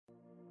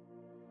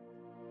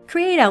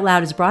Create Out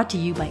Loud is brought to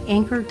you by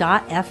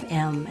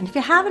Anchor.fm. And if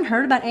you haven't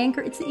heard about Anchor,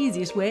 it's the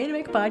easiest way to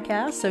make a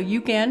podcast so you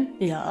can,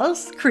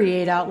 yes,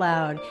 create out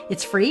loud.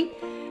 It's free.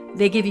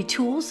 They give you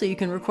tools so you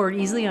can record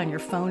easily on your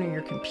phone or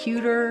your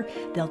computer.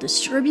 They'll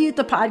distribute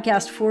the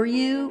podcast for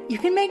you. You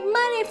can make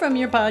money from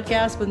your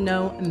podcast with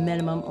no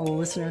minimum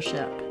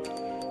listenership.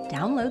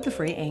 Download the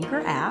free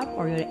Anchor app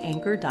or go to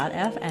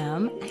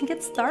Anchor.fm and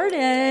get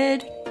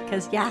started.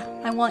 Because,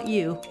 I want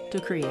you to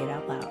create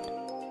out loud.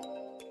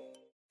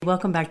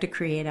 Welcome back to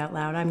Create Out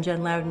Loud. I'm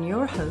Jen Loudon,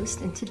 your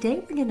host, and today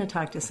we're going to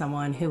talk to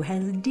someone who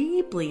has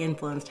deeply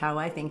influenced how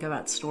I think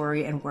about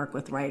story and work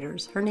with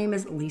writers. Her name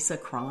is Lisa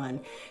Cron.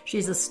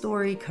 She's a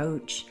story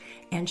coach,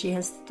 and she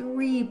has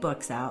 3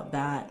 books out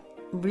that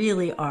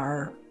really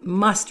are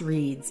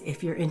must-reads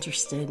if you're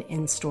interested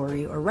in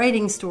story or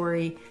writing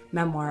story,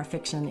 memoir,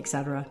 fiction,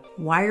 etc.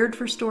 Wired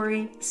for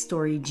Story,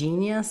 Story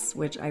Genius,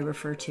 which I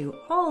refer to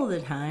all the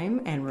time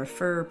and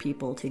refer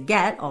people to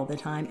get all the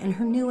time, and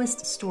her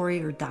newest,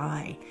 Story or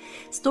Die.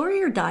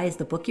 Story or Die is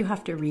the book you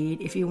have to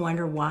read if you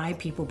wonder why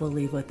people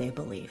believe what they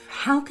believe.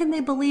 How can they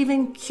believe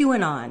in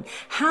QAnon?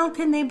 How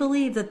can they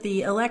believe that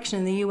the election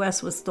in the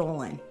U.S. was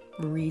stolen?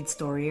 Read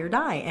Story or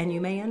Die, and you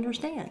may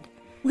understand.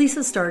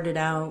 Lisa started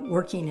out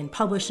working in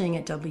publishing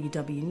at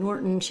W.W.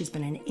 Norton. She's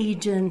been an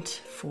agent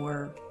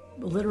for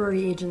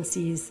literary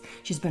agencies.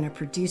 She's been a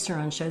producer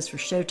on shows for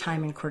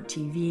Showtime and Court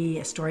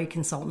TV, a story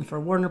consultant for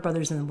Warner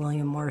Brothers and the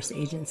William Morris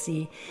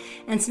Agency,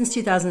 and since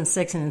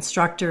 2006, an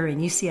instructor in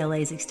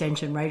UCLA's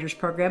Extension Writers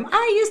Program.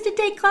 I used to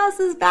take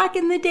classes back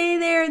in the day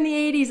there in the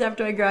 80s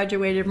after I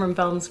graduated from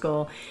film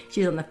school.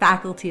 She's on the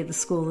faculty of the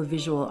School of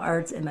Visual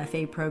Arts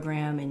MFA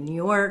program in New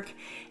York,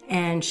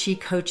 and she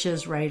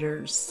coaches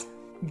writers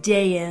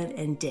day in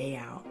and day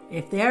out.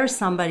 If there's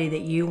somebody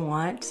that you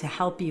want to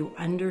help you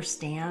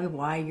understand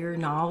why your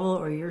novel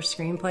or your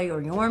screenplay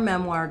or your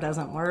memoir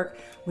doesn't work,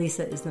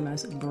 Lisa is the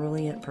most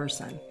brilliant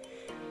person.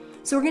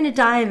 So we're going to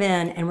dive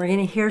in and we're going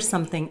to hear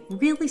something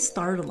really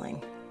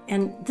startling.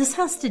 And this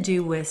has to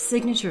do with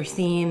signature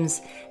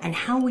themes and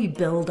how we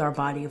build our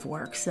body of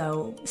work.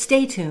 So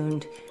stay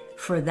tuned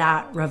for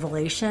that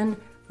revelation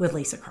with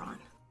Lisa Cron.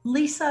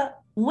 Lisa,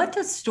 what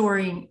does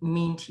story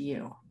mean to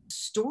you?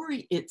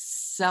 Story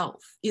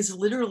itself is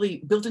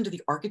literally built into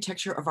the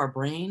architecture of our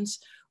brains.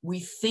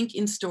 We think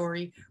in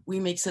story, we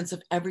make sense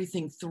of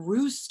everything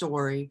through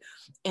story,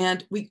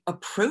 and we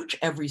approach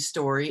every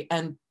story.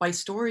 And by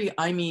story,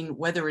 I mean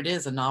whether it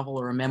is a novel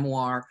or a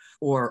memoir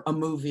or a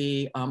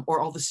movie or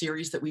all the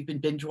series that we've been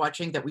binge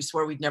watching that we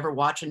swore we'd never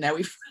watch, and now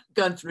we've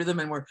gone through them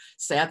and we're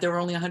sad there were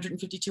only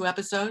 152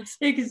 episodes.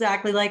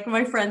 Exactly. Like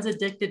my friend's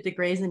addicted to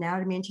Grey's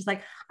Anatomy, and she's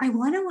like, I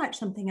want to watch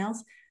something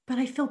else, but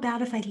I feel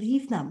bad if I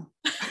leave them.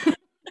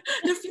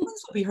 Their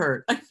feelings will be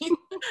hurt. I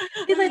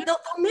mean, they'll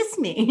miss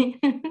me.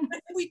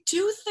 We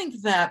do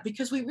think that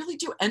because we really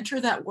do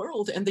enter that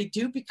world and they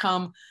do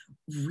become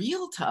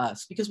real to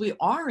us because we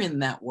are in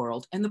that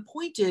world. And the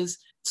point is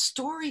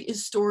story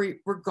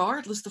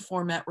regardless the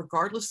format,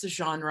 regardless the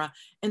genre.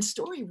 And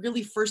story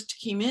really first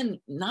came in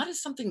not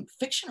as something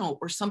fictional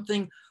or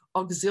something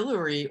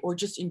auxiliary or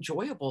just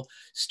enjoyable.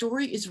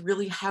 Story is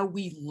really how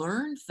we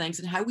learn things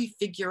and how we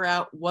figure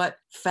out what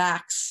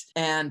facts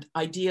and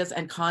ideas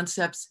and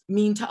concepts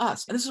mean to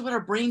us. And this is what our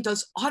brain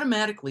does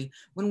automatically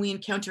when we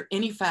encounter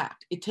any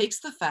fact. It takes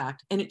the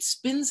fact and it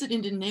spins it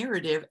into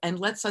narrative and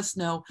lets us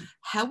know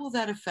how will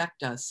that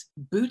affect us,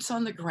 boots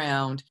on the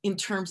ground, in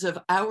terms of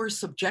our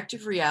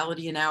subjective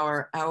reality and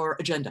our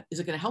agenda. Is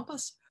it going to help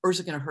us? Or is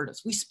it going to hurt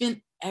us? We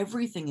spin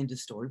everything into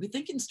story. We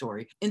think in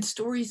story, and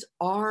stories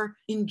are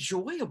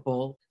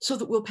enjoyable so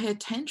that we'll pay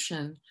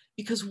attention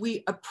because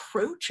we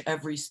approach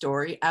every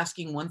story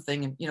asking one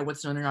thing, and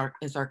what's known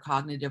as our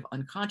cognitive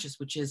unconscious,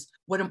 which is,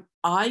 what am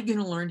I going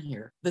to learn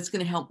here that's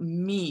going to help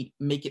me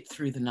make it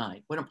through the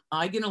night? What am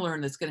I going to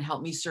learn that's going to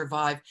help me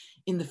survive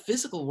in the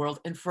physical world?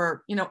 And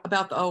for,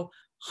 about the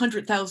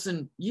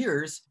 100,000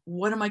 years,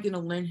 what am I going to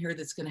learn here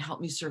that's going to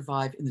help me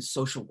survive in the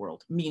social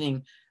world,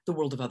 meaning the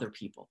world of other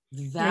people?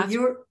 That's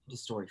what the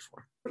story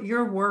for.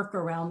 Your work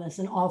around this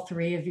in all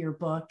 3 of your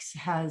books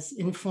has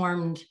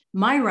informed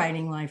my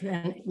writing life.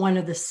 And one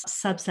of the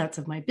subsets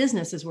of my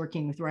business is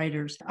working with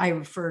writers. I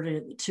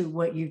refer to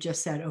what you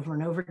just said over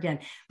and over again.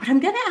 But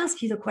I'm going to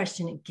ask you the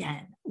question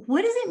again.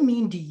 What does it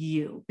mean to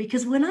you?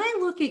 Because when I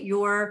look at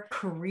your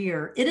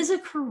career, it is a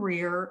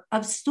career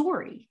of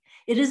story.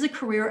 It is a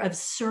career of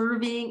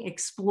serving,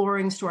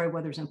 exploring story,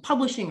 whether it's in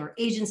publishing or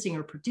agency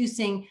or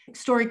producing,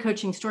 story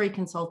coaching, story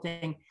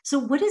consulting. So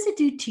what does it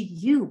do to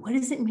you? What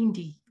does it mean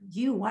to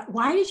you?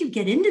 Why did you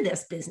get into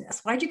this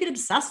business? Why did you get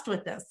obsessed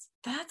with this?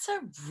 That's a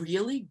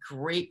really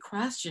great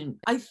question.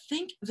 I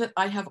think that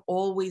I have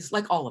always,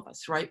 like all of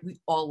us, right?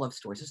 We all love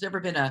stories. There's never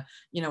been a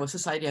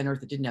society on earth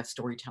that didn't have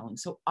storytelling.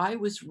 So I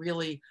was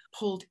really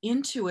pulled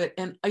into it.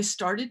 And I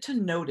started to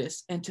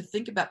notice and to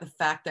think about the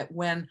fact that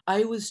when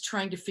I was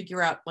trying to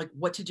figure out like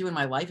what to do in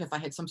my life, if I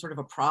had some sort of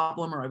a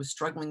problem or I was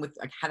struggling with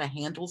like how to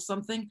handle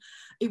something,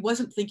 it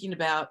wasn't thinking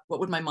about what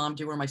would my mom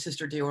do or my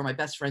sister do or my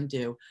best friend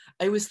do.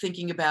 I was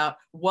thinking about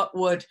what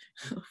would,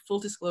 full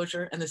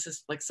disclosure, and this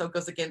is like, so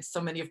goes against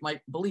so many of my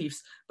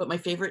beliefs, but my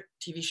favorite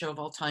TV show of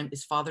all time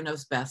is Father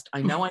Knows Best.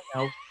 I know,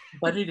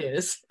 but it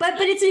is.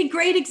 But it's a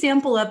great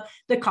example of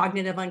the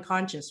cognitive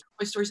unconscious.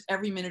 My stories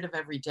every minute of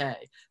every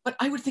day. But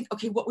I would think,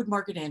 okay, what would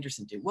Margaret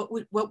Anderson do? What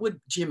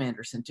would Jim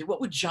Anderson do?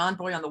 What would John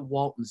Boy on the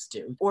Waltons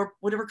do? Or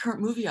whatever current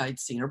movie I'd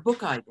seen or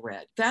book I'd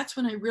read. That's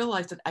when I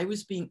realized that I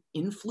was being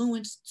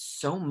influenced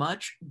so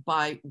much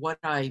by what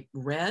I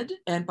read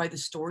and by the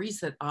stories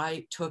that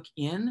I took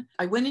in.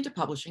 I went into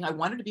publishing. I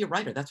wanted to be a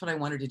writer. That's what I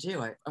wanted to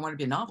do. I wanted to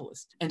be a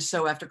novelist. And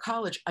so after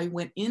college, I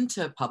went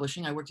into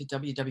publishing. I worked at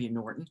W.W.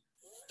 Norton.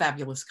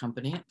 Fabulous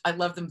company. I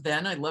love them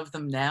then. I love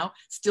them now.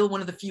 Still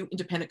one of the few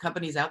independent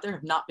companies out there,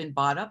 have not been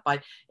bought up by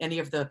any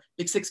of the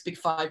big six, big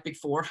five, big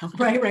four.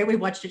 Right. We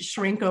watched it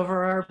shrink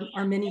over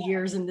our many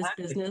years in this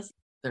business.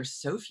 There's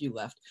so few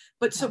left.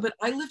 But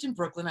I lived in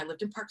Brooklyn. I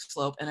lived in Park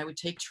Slope, and I would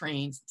take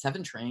trains,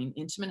 7 train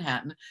into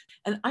Manhattan.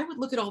 And I would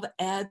look at all the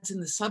ads in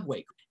the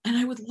subway, and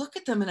I would look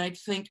at them and I'd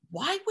think,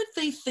 why would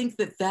they think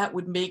that that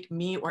would make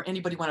me or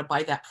anybody want to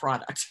buy that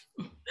product?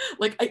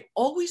 Like, I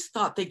always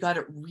thought they got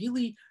it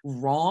really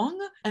wrong.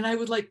 And I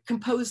would like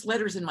compose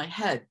letters in my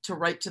head to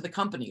write to the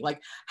company.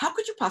 Like, how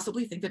could you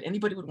possibly think that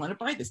anybody would want to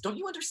buy this? Don't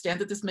you understand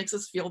that this makes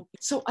us feel?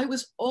 So I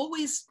was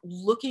always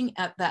looking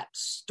at that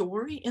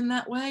story in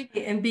that way.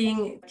 And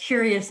being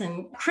curious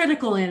and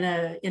critical in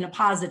a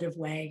positive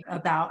way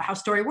about how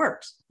story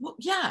works. Well,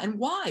 yeah. And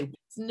why?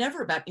 It's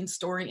never about in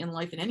story, in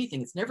life, in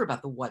anything. It's never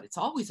about the what. It's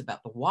always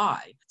about the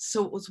why.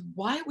 So it was,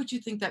 why would you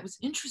think that was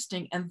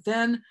interesting? And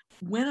then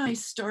when I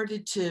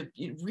started to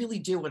really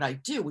do what I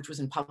do, which was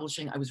in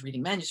publishing, I was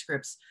reading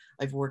manuscripts.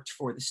 I've worked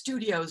for the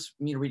studios,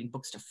 reading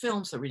books to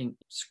film, so reading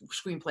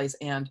screenplays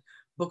and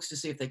books to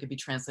see if they could be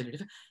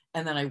translated.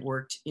 And then I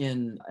worked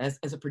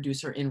as a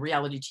producer in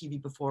reality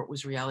TV before it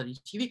was reality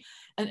TV.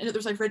 And in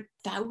others, I've read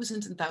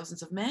thousands and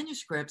thousands of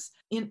manuscripts.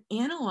 In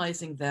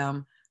analyzing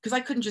them, because I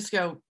couldn't just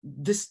go,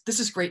 this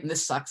is great and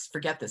this sucks,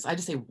 forget this. I had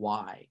to say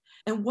why.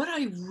 And what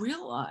I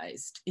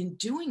realized in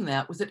doing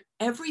that was that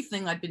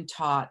everything I'd been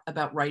taught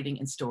about writing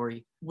and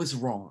story was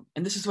wrong.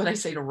 And this is what I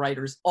say to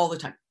writers all the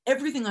time.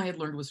 Everything I had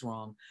learned was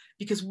wrong,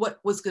 because what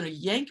was going to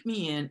yank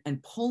me in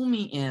and pull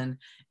me in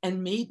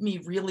and made me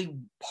really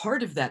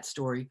part of that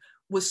story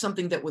was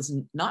something that was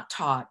not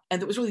taught,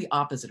 and that was really the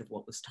opposite of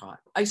what was taught.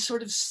 I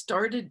sort of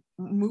started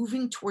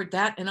moving toward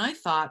that, and I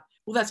thought,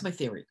 well, that's my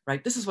theory,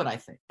 right? This is what I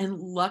think. And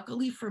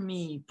luckily for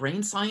me,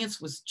 brain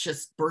science was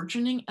just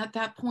burgeoning at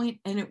that point.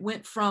 And it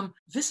went from,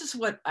 this is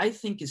what I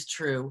think is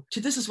true, to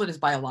this is what is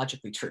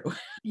biologically true.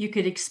 You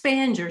could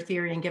expand your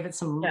theory and give it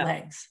some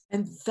legs.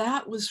 And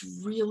that was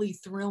really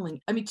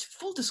thrilling. I mean,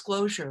 full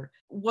disclosure,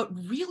 what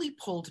really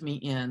pulled me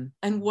in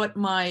and what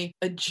my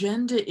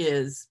agenda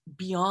is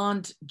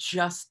beyond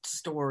just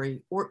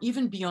story, or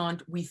even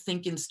beyond we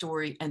think in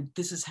story, and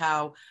this is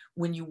how,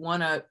 when you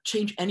want to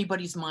change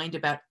anybody's mind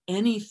about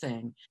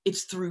anything,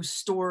 it's through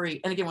story.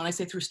 And again, when I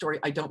say through story,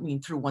 I don't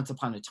mean through Once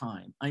Upon a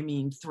Time. I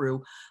mean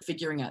through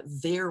figuring out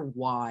their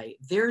why,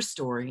 their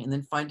story, and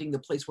then finding the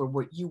place where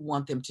what you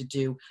want them to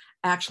do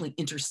actually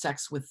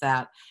intersects with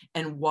that,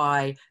 and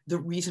why the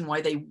reason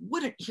why they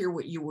wouldn't hear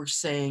what you were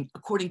saying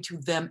according to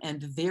them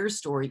and their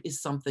story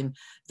is something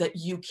that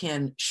you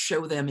can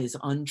show them is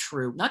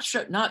untrue. Not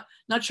show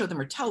them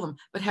or tell them,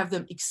 but have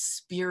them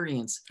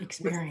experience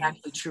what's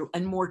actually true,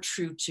 and more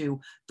true to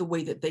the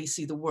way that they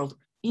see the world.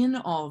 In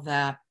all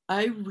that,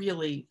 I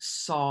really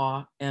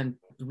saw, and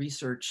the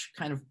research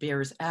kind of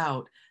bears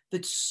out,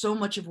 that so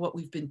much of what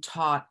we've been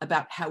taught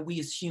about how we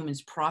as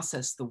humans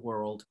process the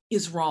world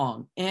is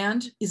wrong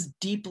and is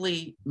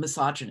deeply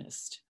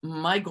misogynist.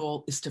 My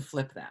goal is to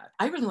flip that.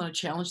 I really want to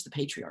challenge the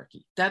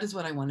patriarchy. That is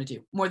what I want to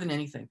do more than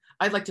anything.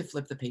 I'd like to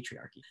flip the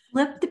patriarchy.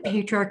 Flip the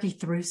patriarchy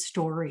through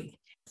story.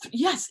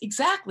 Yes,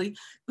 exactly.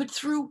 But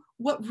through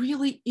what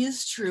really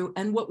is true,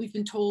 and what we've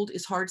been told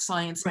is hard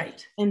science.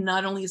 Right. And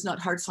not only is not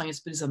hard science,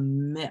 but is a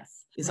myth.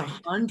 Is Right.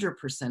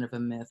 100% of a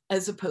myth,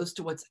 as opposed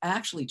to what's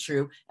actually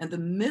true. And the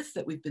myth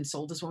that we've been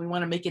sold is when we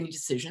want to make any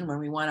decision, when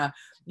we want to,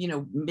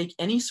 make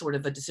any sort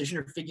of a decision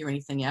or figure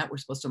anything out, we're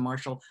supposed to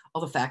marshal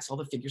all the facts, all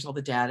the figures, all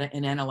the data,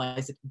 and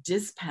analyze it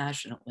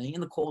dispassionately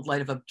in the cold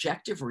light of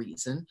objective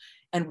reason.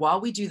 And while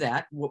we do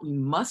that, what we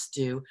must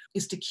do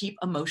is to keep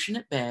emotion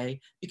at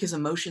bay, because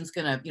emotion's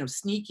going to,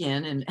 sneak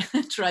in and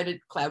try to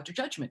cloud your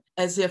judgment,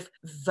 as if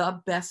the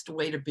best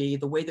way to be,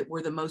 the way that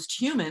we're the most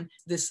human,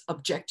 this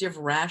objective,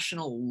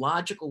 rational,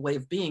 logical way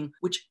of being,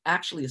 which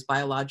actually is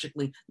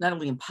biologically not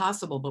only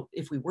impossible, but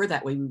if we were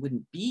that way, we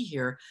wouldn't be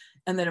here.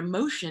 And that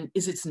emotion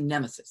is its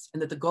nemesis,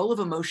 and that the goal of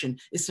emotion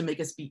is to make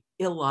us be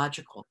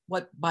illogical.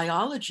 What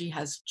biology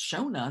has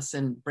shown us,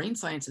 and brain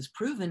science has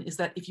proven, is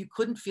that if you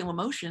couldn't feel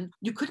emotion,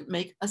 you couldn't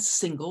make a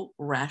single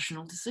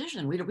rational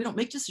decision. We don't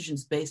make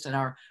decisions based on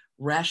our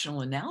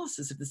rational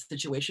analysis of the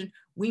situation.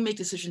 We make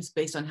decisions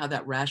based on how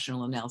that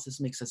rational analysis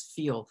makes us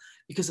feel,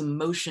 because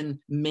emotion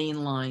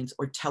mainlines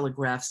or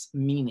telegraphs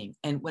meaning.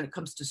 And when it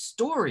comes to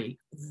story,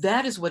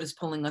 that is what is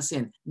pulling us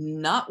in,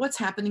 not what's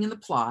happening in the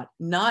plot,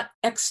 not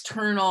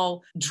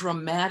external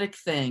dramatic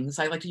things.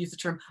 I like to use the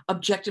term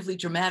objectively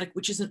dramatic,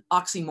 which is an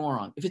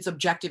oxymoron. If it's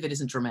objective, it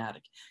isn't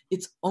dramatic.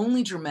 It's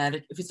only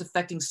dramatic if it's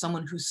affecting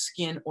someone whose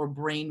skin or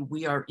brain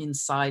we are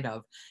inside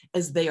of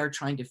as they are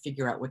trying to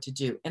figure out what to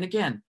do. And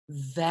again,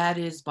 that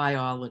is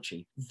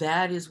biology.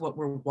 That is what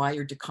we're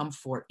wired to come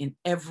for in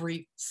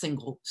every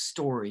single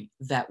story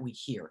that we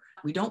hear.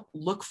 We don't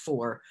look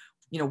for,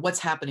 what's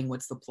happening,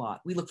 what's the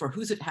plot. We look for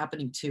who's it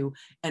happening to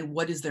and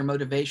what is their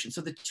motivation.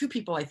 So the two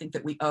people I think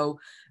that we owe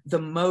the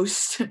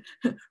most,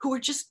 who are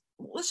just,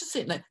 let's just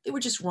say it, they were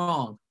just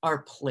wrong, are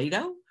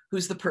Plato,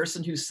 who's the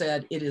person who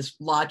said it is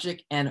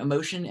logic and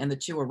emotion, and the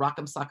two are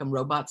rock'em sock'em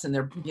robots, and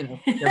they're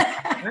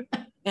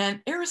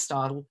and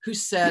Aristotle, who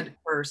said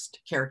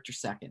first, character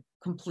second.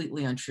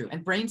 Completely untrue.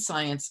 And brain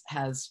science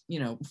has,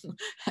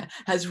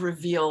 has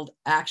revealed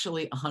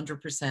actually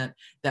 100%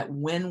 that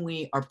when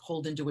we are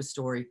pulled into a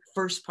story,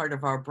 first part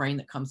of our brain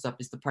that comes up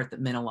is the part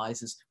that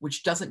mentalizes,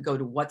 which doesn't go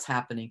to what's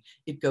happening.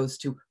 It goes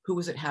to who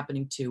is it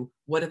happening to?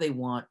 What do they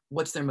want?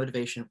 What's their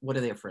motivation? What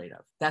are they afraid of?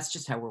 That's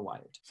just how we're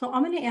wired. So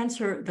I'm going to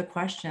answer the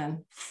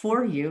question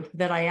for you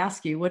that I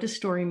ask you. What does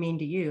story mean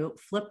to you?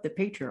 Flip the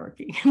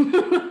patriarchy.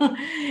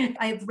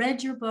 I've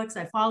read your books.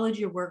 I followed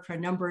your work for a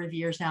number of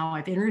years now.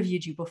 I've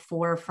interviewed you before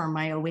for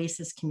my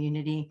Oasis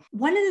community.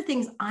 One of the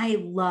things I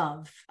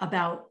love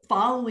about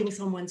following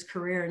someone's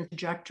career and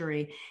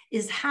trajectory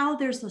is how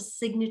there's a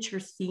signature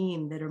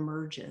theme that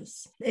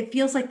emerges. It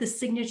feels like the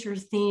signature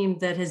theme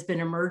that has been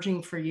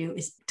emerging for you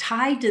is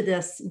tied to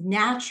this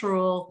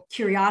natural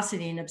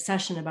curiosity and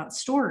obsession about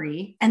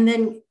story, and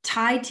then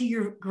tied to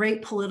your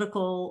great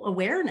political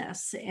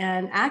awareness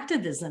and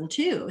activism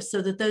too,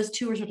 so that those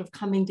two are sort of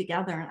coming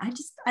together. And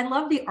I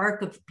love the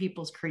arc of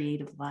people's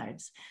creative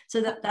lives.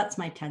 So that's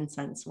my 10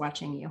 cents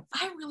watching you.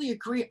 I really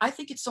agree. I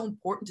think it's so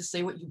important to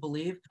say what you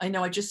believe. I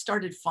know I just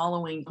started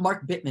following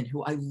Mark Bittman,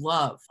 who I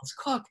love.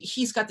 Cook.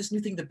 He's got this new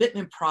thing, the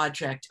Bittman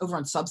Project, over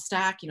on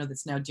Substack,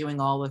 that's now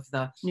doing all of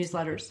the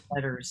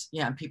newsletters.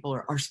 Yeah, and people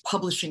are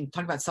publishing,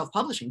 talking about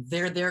self-publishing.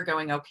 They're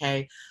going,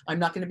 okay, I'm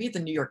not going to be at the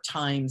New York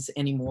Times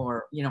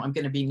anymore. I'm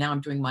going to be, now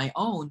I'm doing my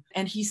own.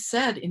 And he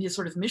said in his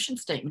sort of mission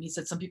statement, he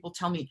said, some people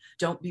tell me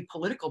don't be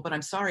political, but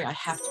I'm sorry, I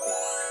have to be.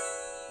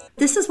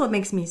 This is what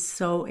makes me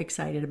so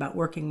excited about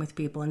working with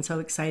people, and so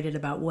excited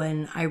about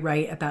when I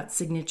write about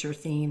signature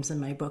themes in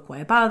my book,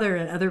 Why Bother,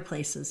 and other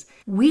places.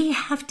 We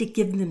have to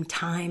give them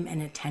time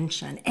and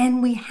attention,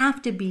 and we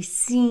have to be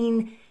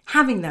seen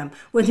having them,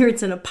 whether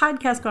it's in a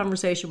podcast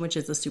conversation, which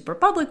is a super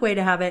public way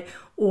to have it,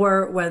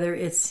 or whether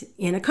it's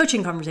in a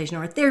coaching conversation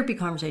or a therapy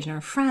conversation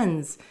or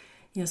friends,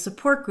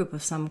 support group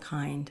of some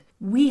kind.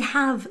 We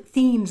have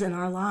themes in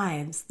our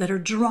lives that are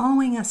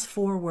drawing us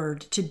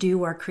forward to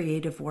do our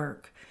creative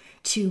work,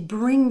 to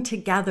bring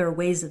together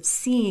ways of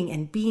seeing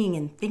and being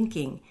and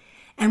thinking.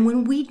 And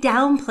when we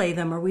downplay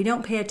them, or we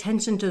don't pay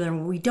attention to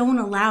them, or we don't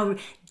allow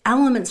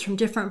elements from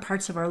different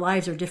parts of our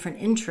lives or different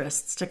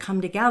interests to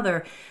come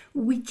together,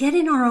 we get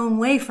in our own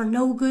way for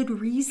no good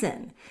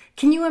reason.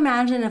 Can you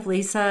imagine if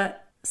Lisa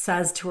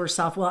says to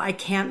herself, well, I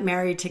can't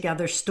marry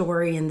together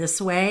story in this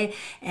way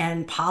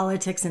and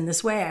politics in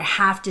this way. I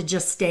have to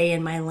just stay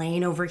in my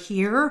lane over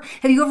here.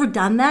 Have you ever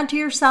done that to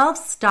yourself?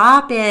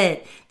 Stop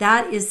it.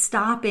 That is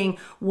stopping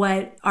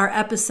what our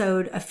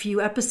episode, a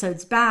few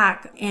episodes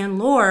back, Anne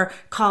Lore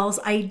calls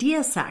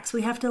idea sex.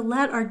 We have to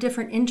let our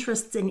different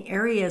interests and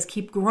areas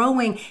keep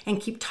growing and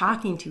keep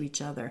talking to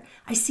each other.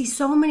 I see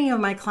so many of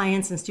my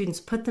clients and students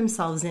put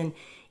themselves in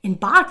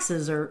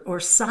boxes or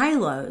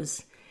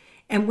silos.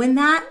 And when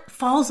that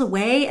falls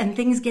away and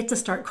things get to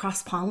start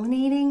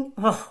cross-pollinating,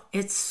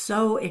 it's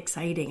so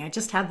exciting. I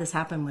just had this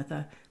happen with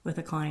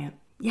a client.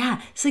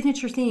 Yeah,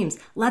 signature themes.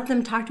 Let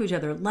them talk to each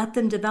other. Let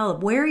them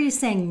develop. Where are you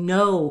saying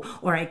no,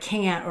 or I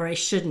can't, or I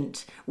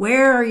shouldn't?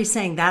 Where are you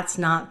saying that's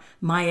not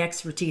my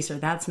expertise, or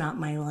that's not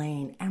my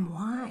lane, and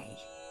why?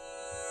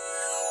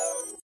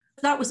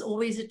 That was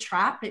always a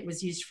trap. It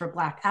was used for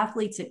Black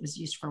athletes. It was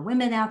used for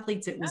women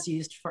athletes. It was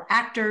used for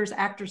actors,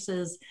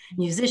 actresses,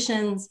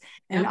 musicians.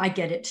 And I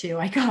get it too.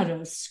 I got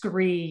a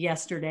scree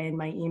yesterday in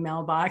my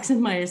email box,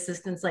 and my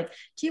assistant's like,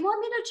 do you want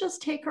me to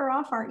just take her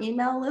off our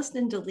email list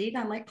and delete?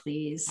 I'm like,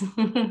 please,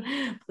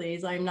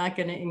 please, I'm not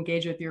going to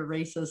engage with your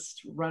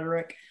racist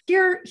rhetoric.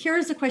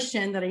 Here's a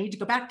question that I need to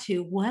go back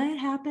to. What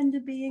happened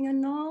to being a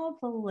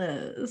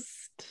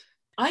novelist?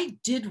 I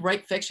did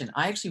write fiction.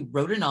 I actually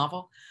wrote a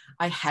novel.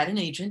 I had an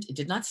agent. It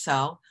did not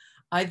sell.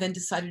 I then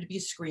decided to be a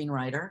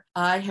screenwriter.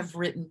 I have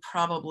written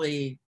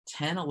probably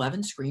 10,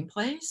 11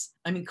 screenplays.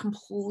 I mean,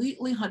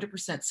 completely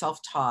 100%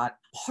 self-taught.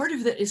 Part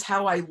of that is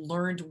how I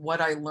learned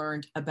what I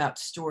learned about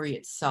story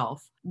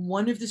itself.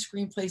 One of the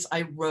screenplays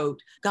I wrote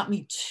got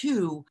me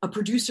to a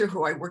producer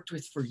who I worked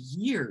with for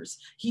years.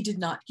 He did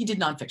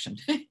nonfiction.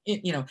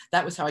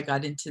 That was how I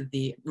got into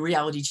the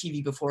reality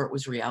TV before it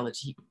was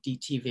reality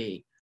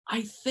TV.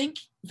 I think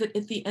that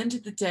at the end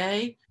of the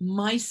day,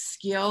 my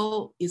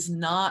skill is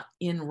not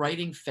in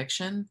writing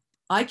fiction.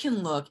 I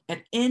can look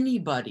at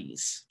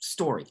anybody's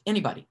story,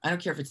 anybody. I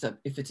don't care if it's a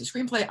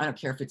screenplay, I don't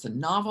care if it's a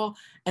novel,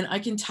 and I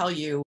can tell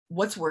you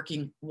what's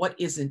working, what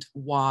isn't,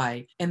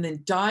 why, and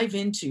then dive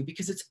into,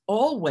 because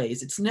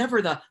it's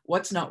never the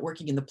what's not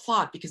working in the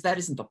plot, because that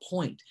isn't the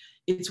point.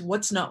 It's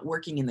what's not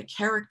working in the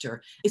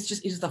character. It's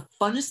the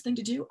funnest thing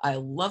to do. I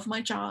love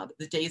my job.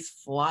 The days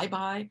fly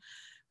by.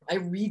 I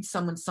read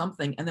someone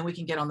something and then we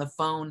can get on the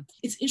phone.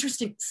 It's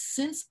interesting,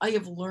 since I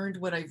have learned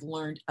what I've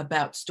learned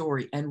about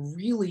story and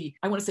really,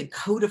 I want to say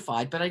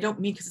codified, but I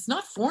don't mean, because it's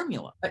not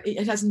formula.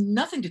 It has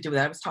nothing to do with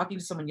that. I was talking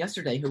to someone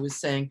yesterday who was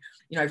saying,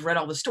 I've read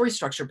all the story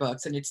structure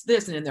books and it's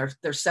this, and then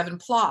there's 7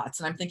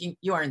 plots. And I'm thinking,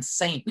 you are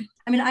insane.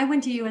 I mean, I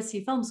went to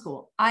USC Film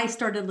School. I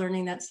started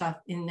learning that stuff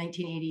in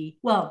 1980.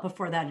 Well,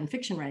 before that in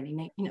fiction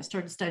writing,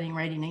 started studying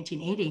writing in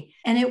 1980.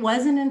 And it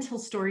wasn't until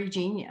Story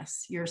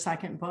Genius, your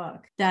second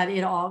book, that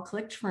it all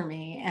clicked for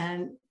me.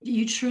 And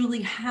you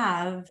truly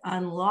have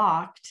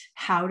unlocked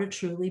how to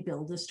truly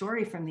build a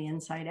story from the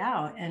inside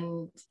out.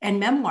 And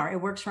memoir,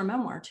 it works for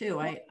memoir too.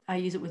 I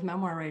use it with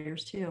memoir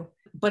writers too.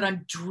 But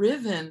I'm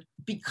driven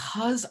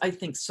because I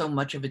think so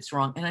much of it's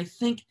wrong. And I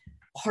think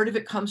part of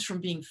it comes from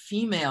being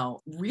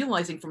female,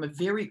 realizing from a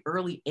very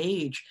early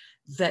age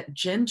that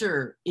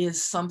gender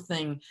is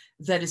something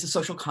that is a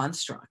social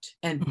construct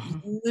and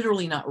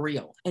literally not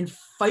real, and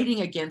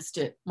fighting against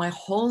it my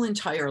whole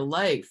entire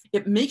life.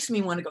 It makes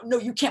me want to go, no,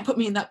 you can't put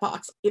me in that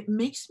box. It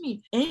makes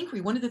me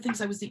angry. One of the things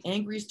I was the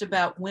angriest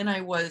about when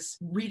I was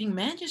reading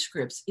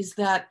manuscripts is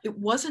that it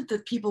wasn't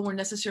that people were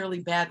necessarily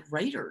bad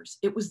writers.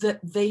 It was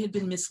that they had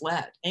been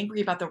misled.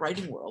 Angry about the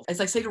writing world.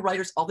 As I say to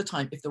writers all the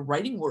time, if the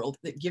writing world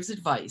that gives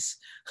advice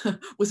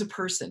was a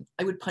person,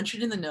 I would punch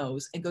it in the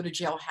nose and go to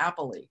jail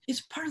happily.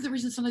 It's part of the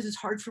reason sometimes it's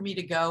hard for me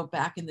to go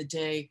back in the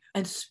day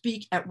and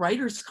speak at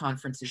writers'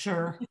 conferences.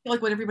 Sure. I feel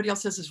like what everybody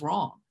else says is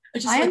wrong.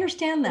 I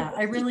understand that.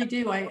 I really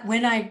do.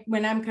 When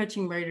I'm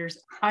coaching writers,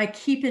 I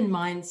keep in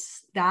mind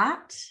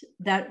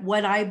that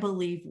what I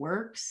believe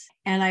works.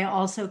 And I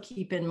also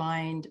keep in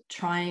mind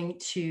trying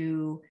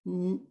to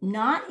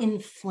not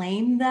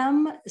inflame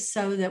them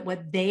so that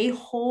what they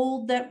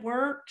hold that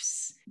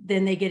works,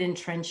 then they get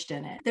entrenched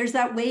in it. There's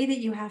that way that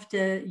you have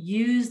to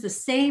use the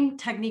same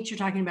techniques you're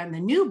talking about in the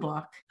new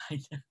book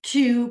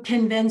to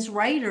convince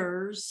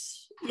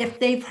writers, if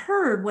they've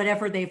heard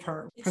whatever they've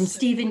heard, from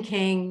Stephen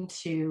King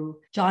to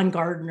John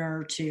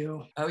Gardner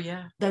to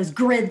those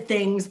grid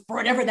things,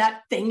 whatever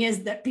that thing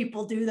is that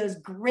people do, those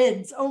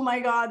grids. Oh my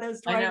God,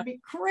 those drive me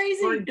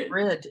crazy.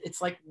 Grid.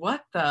 It's like,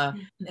 what the?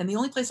 And the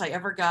only place I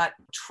ever got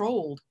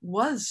trolled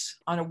was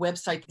on a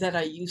website that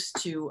I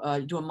used to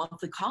do a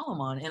monthly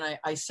column on. And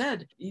I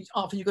said,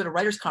 often you go to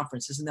writers'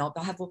 conferences and they'll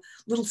have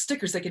little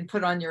stickers they can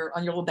put on your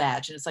little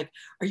badge. And it's like,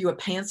 are you a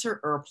pantser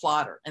or a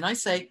plotter? And I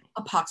say,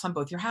 a pox on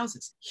both your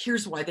houses.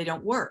 Here's why they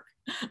don't work.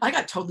 I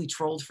got totally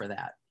trolled for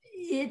that.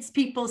 It's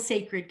people's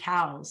sacred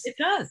cows. It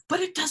does, but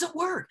it doesn't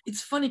work.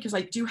 It's funny because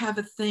I do have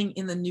a thing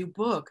in the new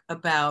book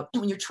about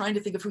when you're trying to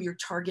think of who your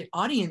target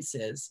audience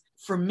is.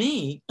 For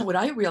me, what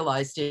I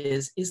realized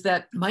is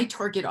that my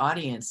target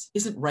audience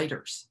isn't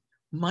writers.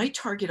 My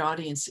target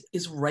audience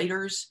is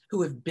writers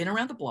who have been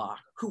around the block,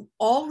 who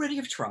already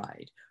have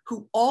tried,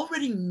 who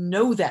already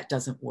know that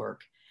doesn't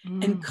work,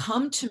 and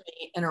come to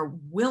me and are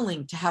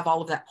willing to have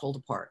all of that pulled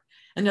apart.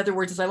 In other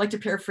words, as I like to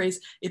paraphrase,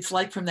 it's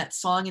like from that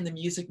song in The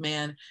Music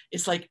Man,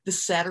 it's like the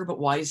sadder but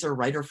wiser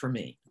writer for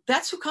me.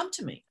 That's who come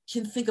to me. I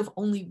can think of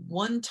only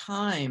one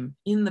time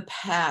in the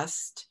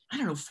past,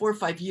 4 or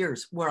 5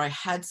 years, where I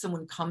had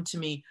someone come to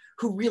me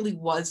who really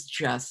was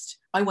just,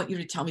 I want you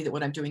to tell me that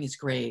what I'm doing is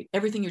great.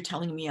 Everything you're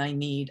telling me I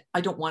need,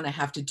 I don't want to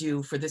have to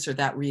do for this or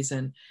that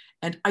reason.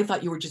 And I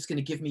thought you were just going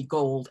to give me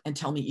gold and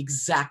tell me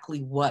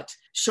exactly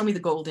show me the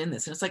gold in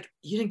this. And it's like,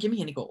 you didn't give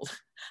me any gold.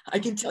 I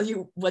can tell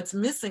you what's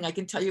missing. I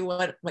can tell you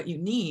what you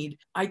need.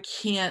 I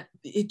can't,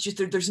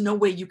 there's no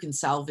way you can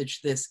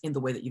salvage this in the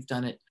way that you've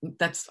done it.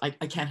 I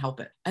can't help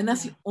it. And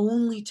that's the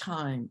only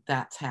time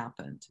that's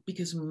happened,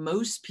 because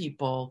most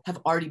people have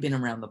already been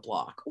around the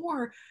block,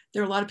 or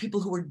there are a lot of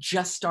people who are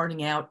just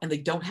starting out and they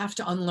don't have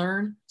to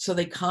unlearn. So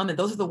they come, and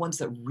those are the ones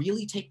that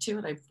really take to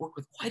it. I've worked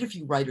with quite a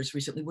few writers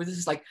recently where this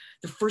is like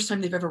the first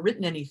time they've ever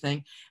written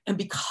anything. And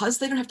because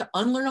they don't have to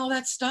unlearn all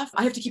that stuff,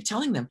 I have to keep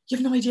telling them, you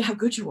have no idea how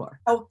good you are,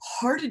 how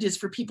hard it is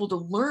for people to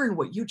learn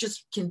what you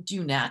just can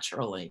do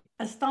naturally.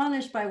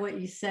 Astonished by what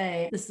you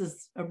say. This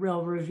is a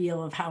real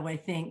reveal of how I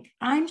think.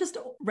 I'm just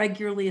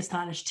regularly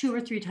astonished 2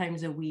 or 3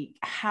 times a week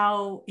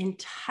how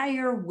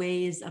entire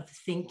ways of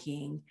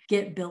thinking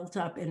get built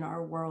up in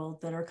our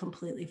world that are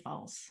completely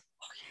false.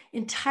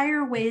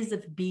 Entire ways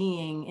of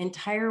being,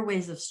 entire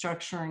ways of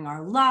structuring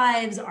our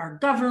lives, our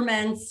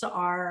governments,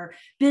 our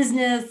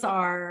business,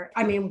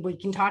 we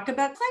can talk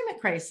about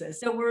climate crisis.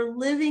 So we're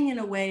living in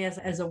a way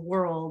as a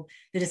world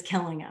that is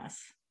killing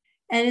us.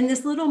 And in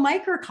this little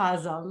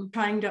microcosm,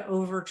 trying to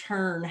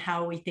overturn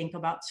how we think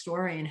about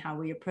story and how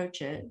we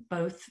approach it,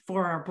 both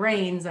for our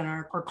brains and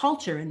our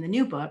culture in the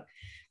new book,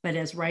 but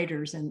as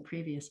writers in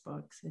previous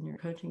books in your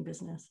coaching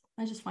business.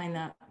 I just find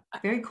that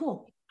very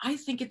cool. I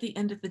think at the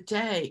end of the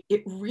day,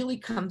 it really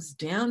comes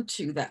down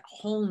to that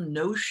whole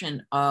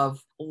notion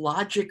of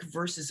logic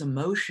versus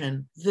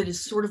emotion that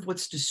is sort of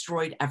what's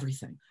destroyed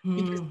everything.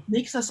 Because it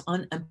makes us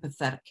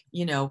unempathetic,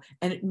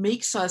 and it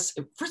makes us,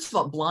 first of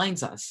all, it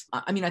blinds us.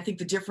 I mean, I think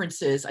the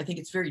difference is, I think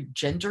it's very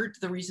gendered,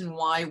 the reason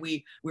why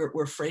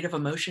we're afraid of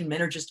emotion.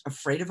 Men are just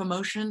afraid of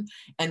emotion,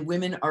 and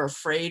women are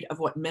afraid of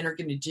what men are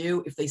going to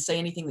do if they say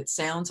anything that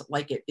sounds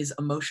like it is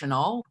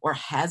emotional or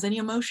has any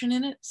emotion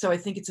in it. So I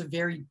think it's a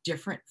very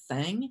different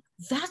thing.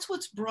 That's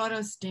what's brought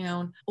us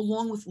down,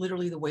 along with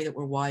literally the way that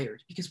we're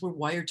wired, because we're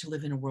wired to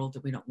live in a world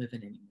that we don't live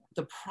in anymore.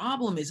 The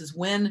problem is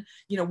when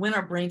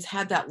our brains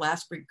had that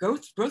last big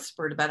growth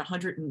spurt about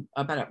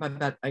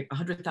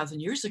 100,000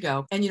 years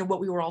ago, and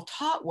what we were all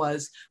taught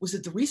was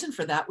that the reason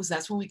for that was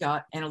that's when we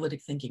got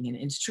analytic thinking, and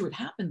it's true, it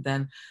happened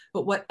then.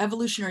 But what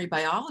evolutionary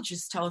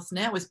biologists tell us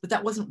now is, but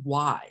that wasn't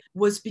why,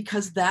 was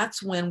because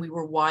that's when we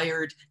were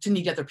wired to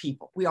need other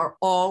people. We are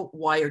all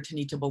wired to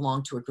need to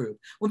belong to a group.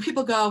 When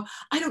people go,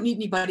 I don't need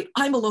anybody,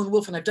 I'm a lone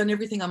wolf and I've done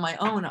everything on my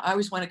own, I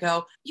always want to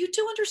go, you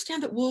do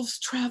understand that wolves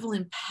travel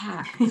in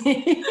packs.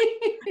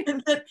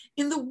 And that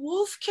in the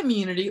wolf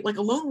community, like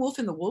a lone wolf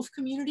in the wolf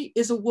community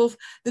is a wolf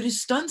that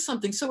has done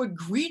something so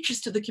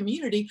egregious to the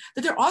community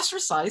that they're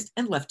ostracized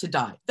and left to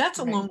die. That's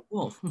a lone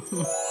wolf.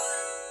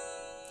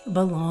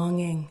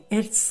 Belonging.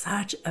 It's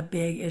such a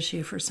big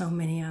issue for so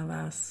many of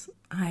us.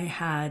 I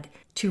had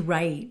to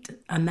write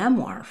a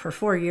memoir for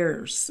 4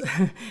 years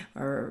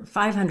or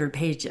 500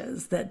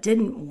 pages that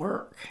didn't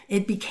work.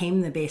 It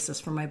became the basis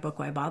for my book,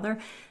 Why Bother?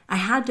 I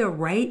had to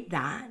write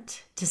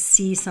that to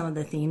see some of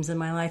the themes in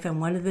my life. And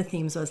one of the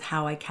themes was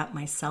how I kept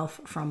myself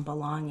from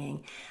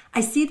belonging. I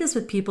see this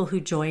with people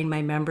who join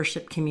my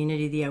membership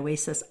community, the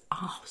Oasis.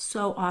 Oh,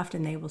 so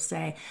often they will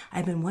say,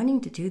 I've been wanting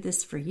to do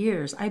this for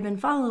years. I've been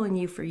following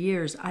you for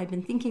years. I've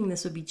been thinking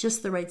this would be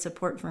just the right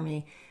support for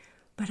me,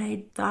 but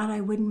I thought I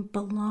wouldn't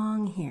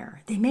belong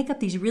here. They make up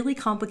these really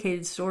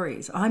complicated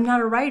stories. Oh, I'm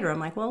not a writer. I'm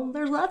like, well,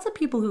 there's lots of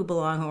people who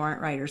belong who aren't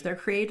writers. They're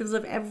creatives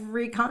of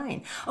every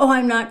kind. Oh,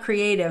 I'm not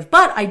creative,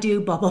 but I do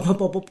blah, blah, blah,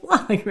 blah, blah,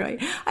 blah,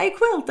 right? I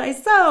quilt, I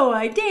sew,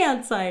 I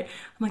dance. I'm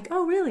like,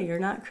 oh, really? You're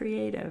not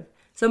creative.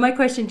 So my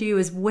question to you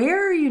is,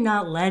 where are you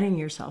not letting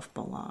yourself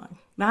belong?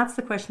 That's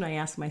the question I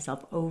ask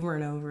myself over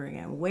and over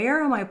again.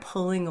 Where am I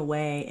pulling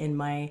away in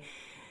my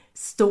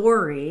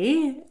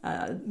story?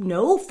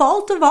 No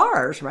fault of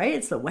ours, right?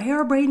 It's the way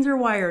our brains are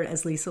wired,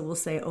 as Lisa will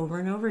say over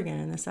and over again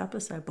in this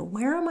episode. But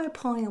where am I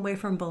pulling away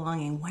from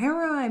belonging?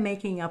 Where am I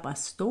making up a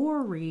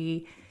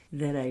story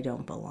that I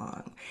don't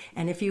belong?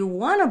 And if you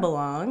want to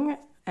belong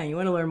and you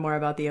want to learn more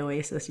about the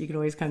Oasis, you can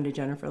always come to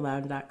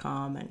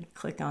jenniferlouden.com and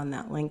click on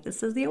that link that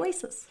says the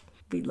Oasis.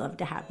 We'd love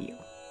to have you.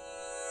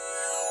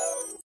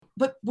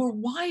 But we're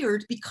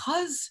wired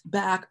because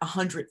back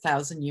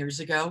 100,000 years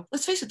ago,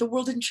 let's face it, the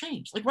world didn't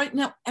change. Like right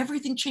now,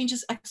 everything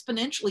changes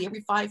exponentially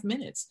every 5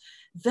 minutes.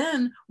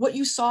 Then what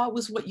you saw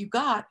was what you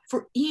got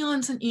for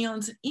eons and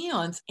eons and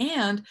eons.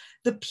 And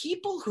the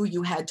people who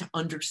you had to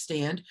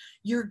understand,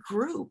 your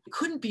group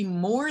couldn't be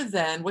more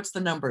than, what's the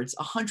number? It's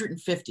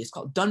 150. It's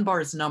called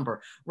Dunbar's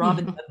number.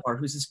 Robin Dunbar,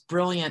 who's this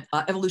brilliant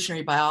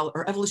evolutionary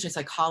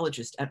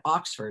psychologist at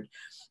Oxford.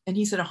 And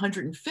he said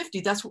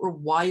 150, that's what we're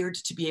wired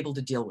to be able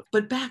to deal with.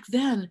 But back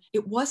then,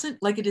 it wasn't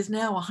like it is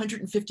now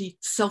 150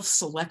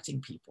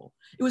 self-selecting people.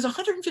 It was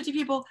 150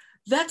 people.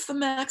 That's the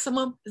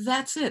maximum.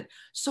 That's it.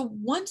 So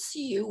once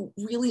you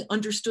really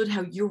understood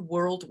how your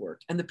world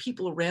worked and the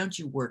people around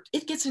you worked,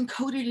 it gets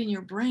encoded in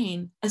your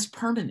brain as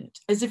permanent,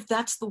 as if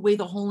that's the way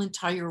the whole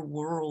entire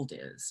world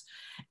is.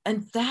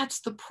 And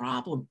that's the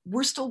problem.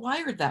 We're still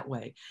wired that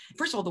way.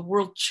 First of all, the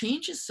world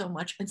changes so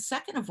much. And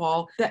second of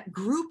all, that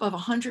group of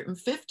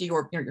 150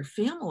 or your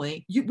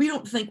family, we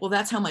don't think, well,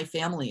 that's how my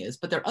family is.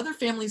 But there are other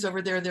families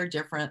over there. They're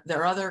different.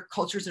 There are other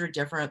cultures that are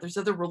different. There's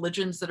other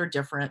religions that are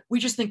different. We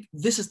just think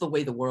this is the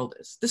way the world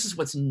is. This is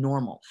what's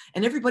normal.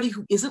 And everybody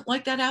who isn't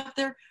like that out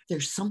there,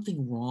 there's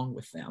something wrong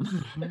with them.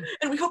 Mm-hmm.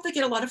 And we hope they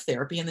get a lot of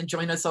therapy and then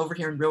join us over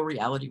here in Real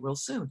Reality real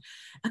soon.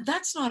 And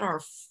that's not our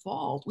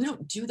fault. We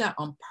don't do that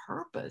on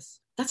purpose.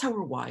 That's how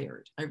we're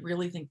wired. I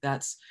really think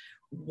that's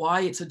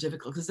why it's so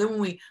difficult, because then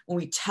when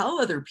we tell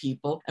other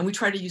people and we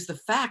try to use the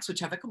facts, which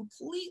have a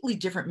completely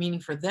different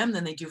meaning for them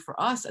than they do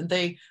for us, and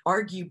they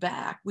argue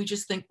back, we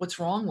just think, what's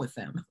wrong with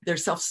them? They're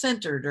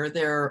self-centered, or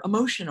they're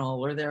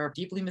emotional, or they're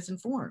deeply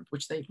misinformed,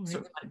 which they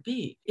certainly might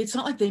be. It's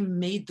not like they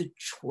made the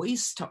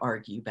choice to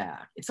argue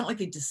back. It's not like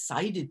they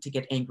decided to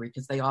get angry,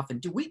 because they often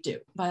do. We do.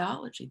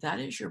 Biology,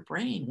 that is your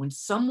brain. When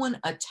someone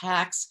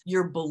attacks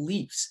your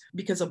beliefs,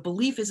 because a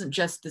belief isn't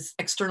just this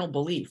external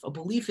belief. A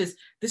belief is,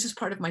 this is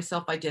part of my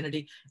self-identity.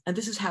 identity. And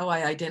this is how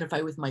I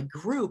identify with my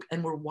group.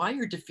 And we're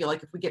wired to feel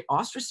like if we get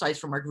ostracized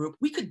from our group,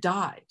 we could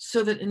die.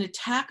 So that an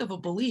attack of a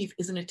belief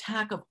is an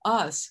attack of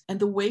us. And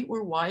the way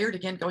we're wired,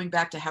 again, going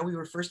back to how we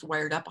were first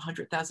wired up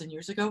 100,000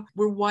 years ago,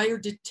 we're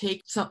wired to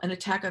take an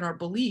attack on our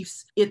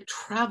beliefs. It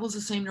travels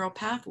the same neural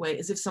pathway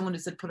as if someone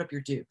had said, put up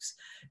your dukes,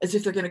 as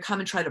if they're going to come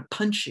and try to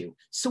punch you.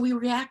 So we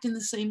react in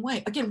the same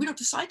way. Again, we don't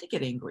decide to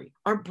get angry.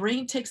 Our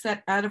brain takes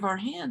that out of our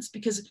hands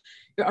because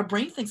our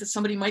brain thinks that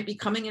somebody might be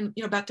coming and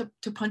about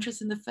to punch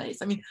us in the face.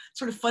 I mean,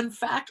 sort of fun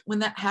fact, when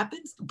that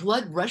happens,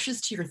 blood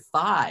rushes to your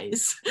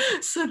thighs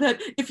so that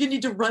if you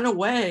need to run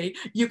away,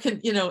 you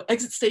can,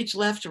 exit stage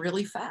left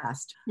really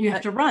fast. You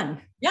have to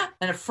run. Yeah.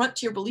 An affront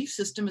to your belief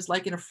system is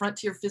like an affront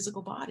to your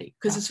physical body.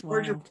 Because as far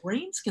as your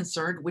brain's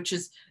concerned, which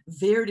is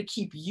there to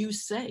keep you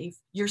safe,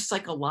 your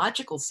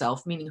psychological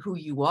self, meaning who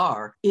you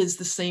are, is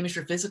the same as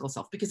your physical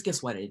self. Because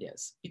guess what it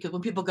is? Because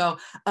when people go,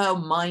 oh,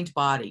 mind,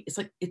 body, it's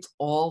like, it's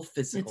all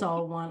physical. It's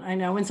all one. I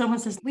know. When someone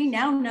says, we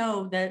now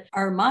know that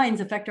our minds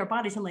affect our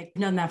bodies, I'm like,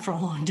 I've known that for a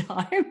long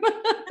time.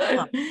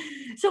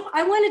 So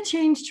I want to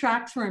change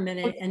tracks for a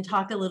minute and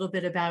talk a little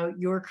bit about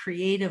your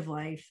creative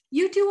life.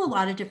 You do a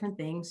lot of different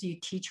things. You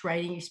teach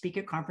writing, you speak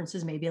at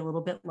conferences, maybe a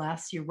little bit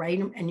less. You write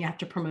and you have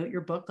to promote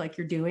your book like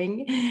you're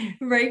doing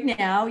right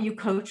now. You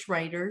coach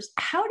writers.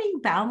 How do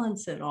you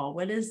balance it all?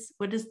 What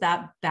does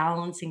that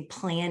balancing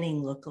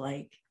planning look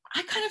like?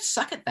 I kind of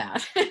suck at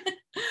that.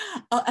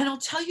 And I'll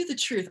tell you the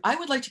truth, I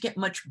would like to get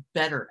much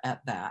better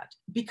at that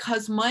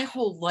because my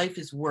whole life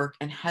is work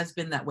and has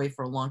been that way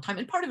for a long time.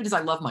 And part of it is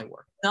I love my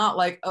work. Not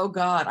like, oh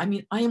God, I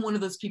mean, I am one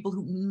of those people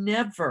who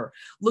never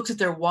looks at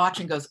their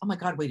watch and goes, oh my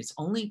God, wait, it's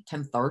only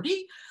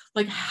 10:30?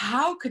 Like,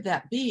 how could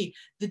that be?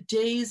 The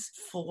days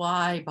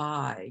fly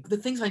by. The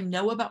things I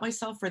know about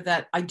myself are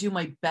that I do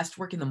my best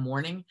work in the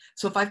morning.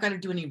 So if I've got to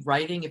do any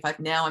writing,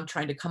 I'm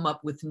trying to come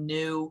up with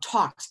new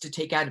talks to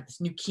take out of this,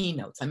 new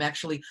keynotes. I'm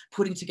actually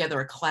putting together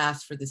a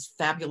class for this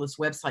fabulous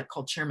website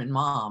called Chairman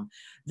Mom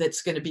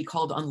that's going to be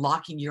called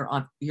Unlocking Your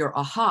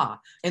Aha.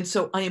 And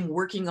so I am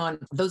working on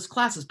those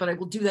classes, but I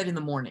will do that in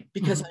the morning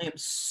because I am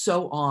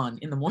so on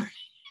in the morning.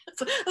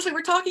 So that's why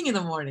we're talking in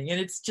the morning, and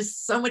it's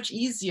just so much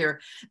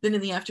easier than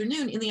in the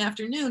afternoon. In the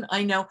afternoon,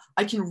 I know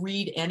I can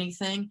read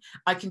anything.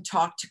 I can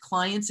talk to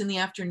clients in the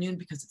afternoon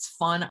because it's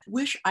fun. I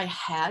wish I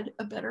had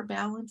a better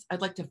balance. I'd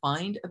like to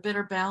find a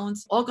better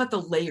balance. All got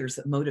the layers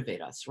that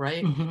motivate us,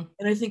 right? And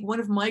I think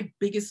one of my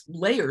biggest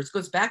layers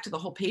goes back to the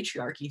whole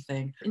patriarchy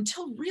thing.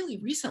 Until really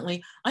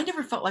recently, I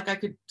never felt like I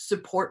could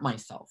support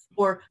myself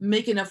or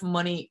make enough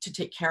money to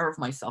take care of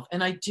myself.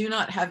 And I do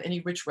not have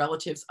any rich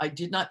relatives. I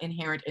did not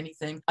inherit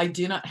anything. I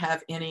do not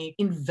have any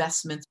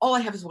investments. All I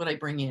have is what I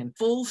bring in.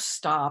 Full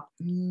stop,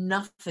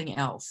 nothing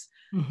else.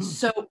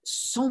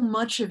 So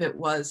much of it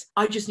was,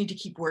 I just need to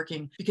keep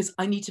working because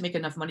I need to make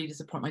enough money to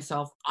support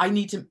myself. I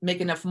need to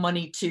make enough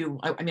money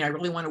I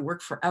really want to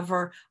work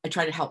forever. I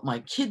try to help my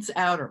kids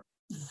out, or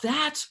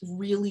that's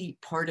really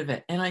part of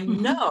it. And I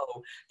know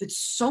that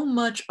so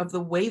much of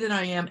the way that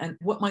I am and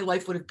what my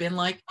life would have been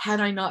like had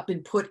I not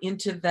been put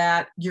into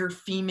that you're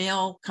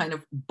female kind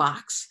of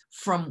box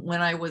from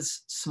when I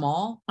was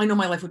small, I know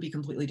my life would be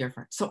completely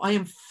different. So I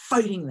am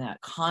fighting that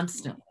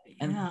constantly.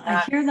 And I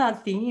hear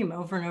that theme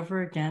over and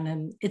over again,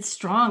 and it's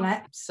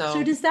strong.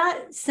 So does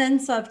that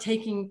sense of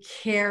taking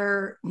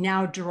care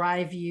now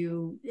drive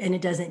you, and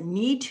it doesn't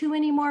need to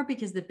anymore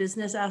because the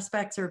business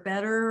aspects are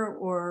better?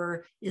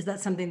 Or is that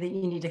something that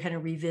you need to kind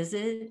of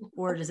revisit,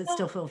 or does it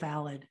still feel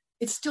valid?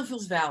 It still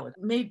feels valid.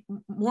 Made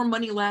more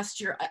money last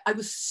year. I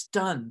was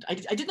stunned. I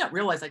did not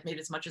realize I'd made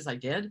as much as I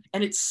did.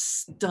 And it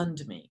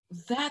stunned me.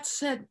 That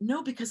said,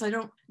 no, because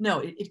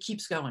it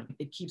keeps going.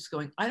 It keeps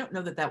going. I don't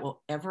know that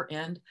will ever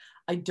end.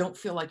 I don't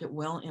feel like it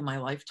will in my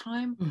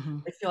lifetime.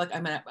 I feel like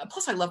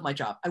plus I love my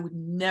job. I would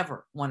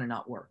never want to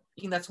not work.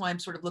 And that's why I'm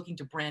sort of looking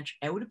to branch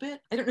out a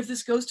bit. I don't know if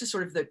this goes to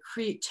sort of the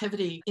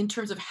creativity in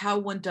terms of how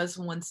one does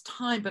one's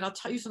time, but I'll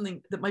tell you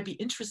something that might be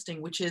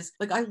interesting, which is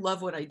like, I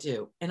love what I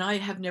do and I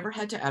have never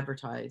had to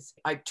advertise.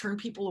 I turn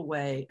people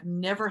away,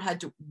 never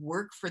had to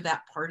work for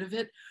that part of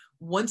it.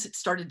 Once it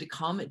started to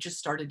come, it just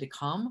started to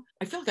come.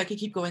 I feel like I could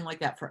keep going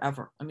like that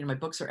forever. I mean, my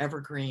books are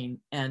evergreen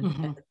and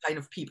the kind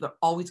of people are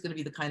always going to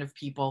be the kind of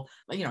people,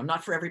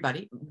 not for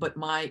everybody, but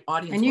my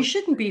audience. And you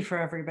shouldn't be for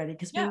everybody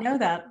because we know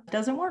that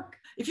doesn't work.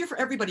 If you're for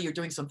everybody, you're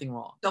doing something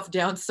wrong. Self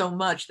down so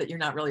much that you're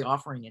not really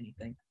offering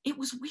anything. It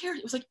was weird.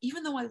 It was like,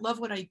 even though I love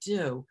what I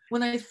do,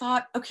 when I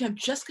thought, okay, I'm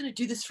just going to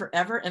do this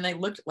forever. And I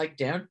looked like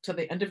down to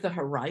the end of the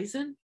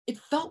horizon, it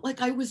felt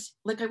like I was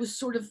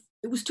sort of,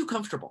 it was too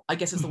comfortable, I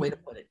guess is the way to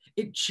put it.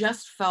 It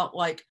just felt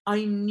like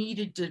I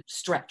needed to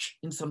stretch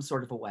in some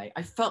sort of a way.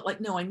 I felt like,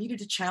 no, I needed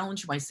to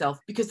challenge myself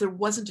because there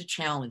wasn't a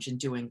challenge in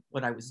doing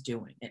what I was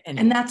doing.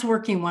 And that's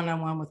working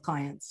one-on-one with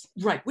clients.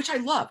 Right, which I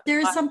love. There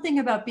is something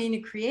about being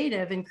a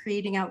creative and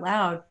creating out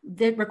loud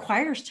that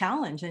requires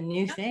challenge and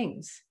new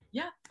things.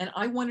 Yeah. And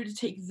I wanted to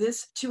take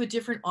this to a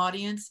different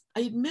audience.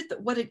 I admit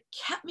that what had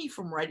kept me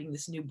from writing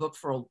this new book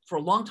for a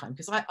long time,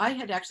 because I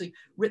had actually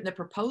written the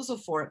proposal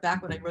for it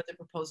back when I wrote the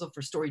proposal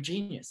for Story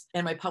Genius.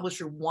 And my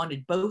publisher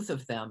wanted both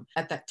of them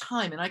at that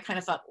time. And I kind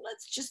of thought,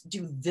 let's just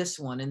do this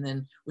one, and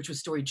then, which was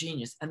Story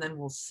Genius, and then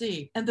we'll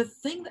see. And the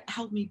thing that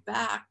held me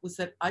back was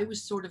that I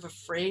was sort of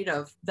afraid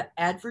of the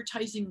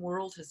advertising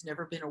world has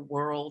never been a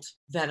world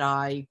that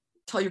I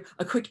tell you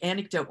a quick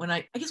anecdote. When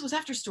I guess it was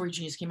after Story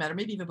Genius came out, or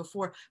maybe even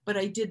before, but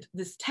I did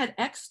this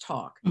TEDx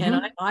talk,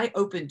 and I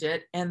opened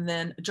it, and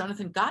then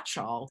Jonathan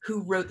Gottschall,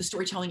 who wrote The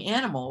Storytelling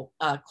Animal,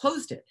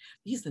 closed it.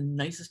 He's the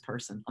nicest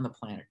person on the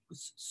planet. He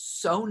was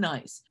so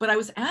nice. But I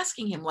was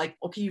asking him, like,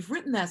 okay, you've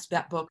written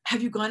that book.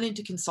 Have you gone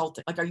into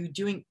consulting? Like, are you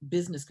doing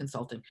business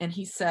consulting? And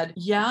he said,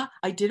 yeah,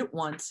 I did it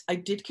once. I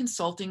did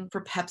consulting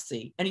for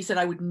Pepsi. And he said,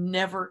 I would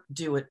never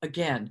do it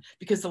again,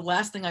 because the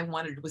last thing I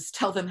wanted was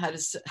tell them how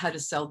to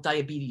sell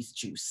diabetes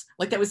juice.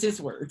 Like, that was his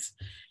words.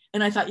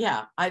 And I thought,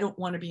 yeah, I don't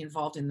want to be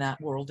involved in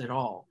that world at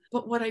all.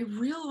 But what I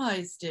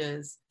realized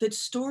is that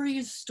story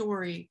is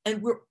story,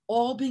 and we're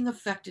all being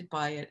affected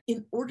by it,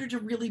 in order to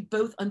really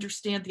both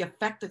understand the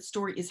effect that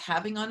story is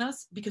having on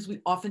us, because we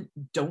often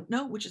don't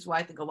know, which is why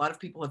I think a lot of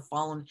people have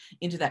fallen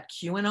into that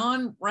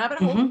QAnon rabbit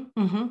hole,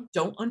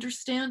 don't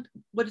understand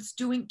what it's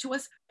doing to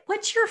us.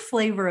 What's your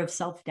flavor of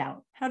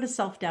self-doubt? How does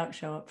self-doubt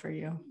show up for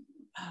you?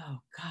 Oh,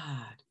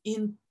 God,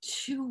 in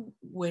two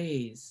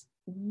ways.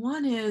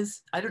 One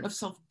is, I don't know if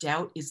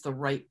self-doubt is the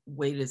right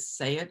way to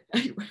say it.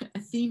 A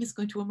theme is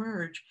going to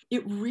emerge.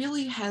 It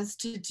really has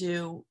to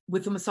do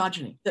with the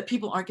misogyny, that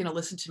people aren't going to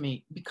listen to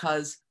me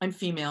because I'm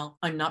female,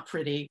 I'm not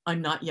pretty,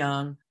 I'm not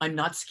young, I'm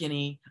not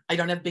skinny, I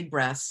don't have big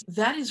breasts.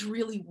 That is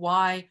really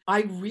why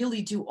I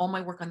really do all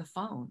my work on the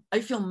phone.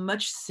 I feel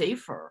much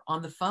safer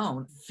on the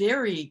phone,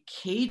 very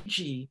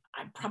cagey.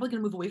 I'm probably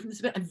going to move away from this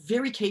a bit. I'm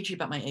very cagey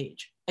about my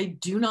age. I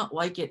do not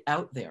like it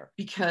out there,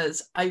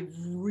 because I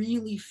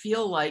really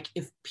feel like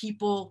if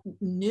people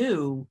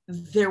knew,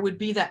 there would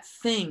be that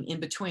thing in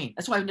between.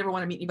 That's why I never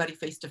want to meet anybody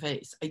face to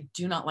face. I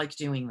do not like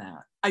doing that.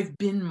 I've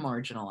been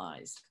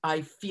marginalized.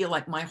 I feel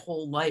like my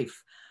whole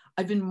life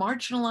I've been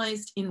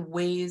marginalized in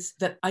ways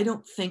that I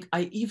don't think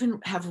I even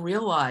have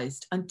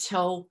realized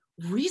until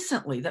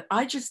recently, that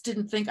I just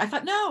didn't think. I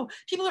thought, no,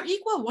 people are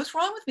equal. What's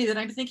wrong with me that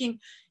I'm thinking,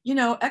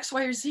 X,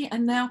 Y, or Z?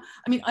 And now,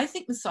 I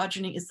think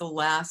misogyny is the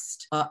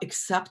last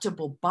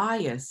acceptable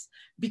bias,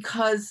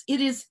 because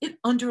it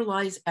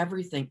underlies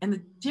everything. And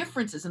the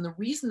differences, and the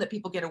reason that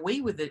people get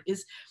away with it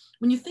is,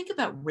 when you think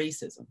about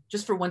racism,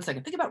 just for 1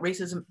 second, think about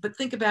racism, but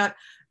think about,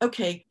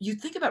 okay, you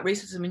think about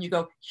racism and you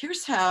go,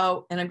 here's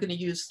how, and I'm going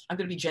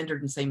to be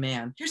gendered and say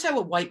man. Here's how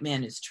a white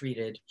man is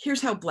treated.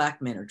 Here's how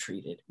Black men are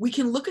treated. We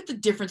can look at the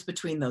difference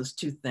between those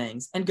two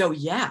things and go,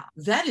 yeah,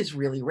 that is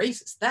really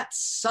racist. That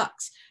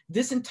sucks.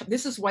 This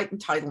is white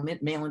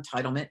entitlement, male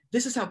entitlement.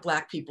 This is how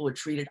Black people are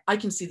treated. I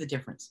can see the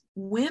difference.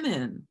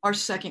 Women are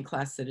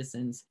second-class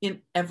citizens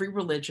in every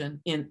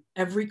religion, in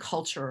every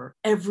culture,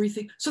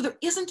 everything. So there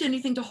isn't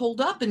anything to hold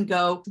up and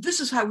go,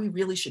 this is how we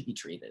really should be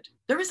treated.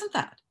 There isn't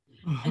that.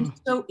 And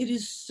so it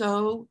is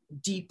so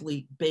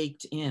deeply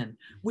baked in,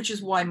 which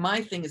is why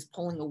my thing is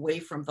pulling away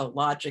from the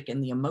logic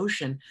and the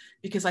emotion,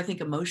 because I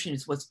think emotion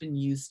is what's been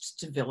used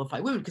to vilify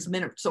women, because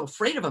men are so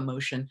afraid of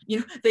emotion.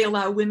 They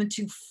allow women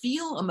to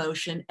feel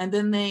emotion, and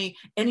then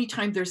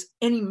anytime there's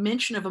any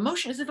mention of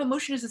emotion, as if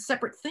emotion is a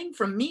separate thing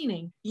from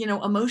meaning,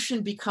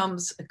 emotion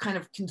becomes kind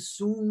of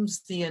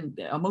consumes the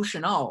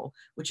emotional,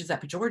 which is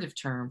that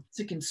pejorative term,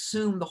 to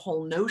consume the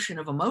whole notion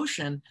of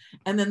emotion.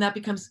 And then that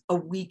becomes a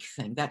weak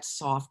thing, that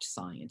soft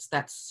science,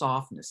 that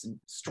softness and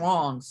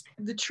strong.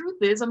 The truth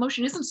is,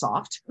 emotion isn't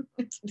soft.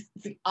 It's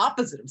the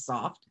opposite of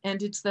soft.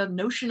 And it's the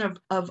notion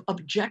of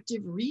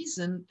objective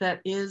reason that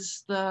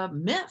is the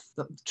myth,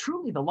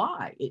 truly the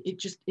lie.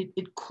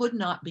 It could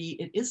not be,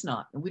 it is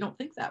not. And we don't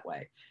think that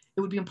way. It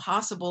would be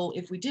impossible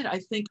if we did. I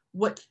think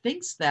what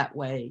thinks that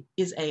way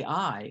is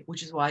AI,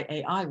 which is why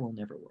AI will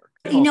never work.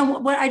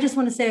 What I just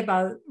want to say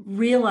about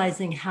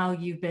realizing how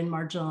you've been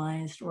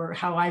marginalized, or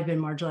how I've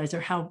been marginalized,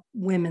 or how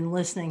women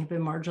listening have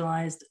been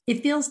marginalized,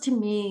 it feels to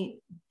me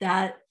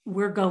that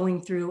we're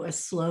going through a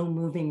slow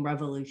moving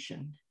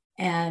revolution.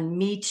 And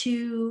Me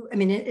Too,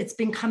 it's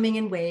been coming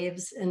in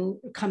waves, and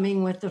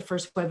coming with the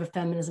first wave of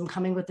feminism,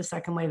 coming with the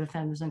second wave of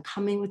feminism,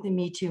 coming with the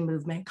Me Too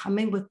movement,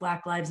 coming with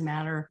Black Lives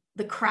Matter.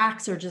 The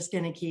cracks are just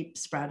going to keep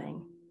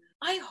spreading.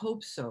 I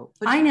hope so.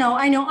 But I know.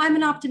 I'm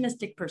an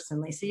optimistic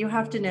person, Lisa. You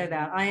have to know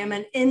that. I am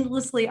an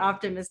endlessly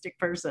optimistic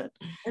person.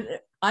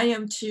 I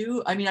am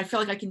too. I feel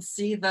like I can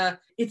see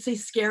it's a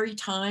scary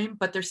time,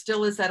 but there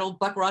still is that old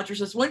Buck Rogers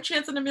says, 1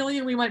 chance in a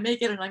million we might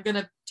make it, and I'm going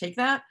to take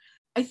that.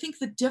 I think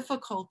the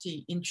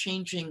difficulty in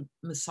changing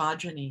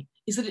misogyny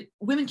is that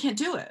women can't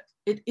do it.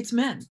 It's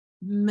men.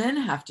 Men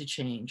have to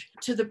change.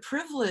 To the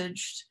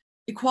privileged,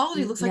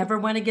 equality looks like... You never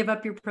want to give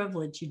up your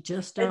privilege. You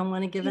just don't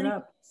want to give it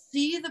up.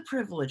 see the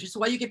privilege. It's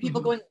why you get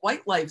people Mhm. going,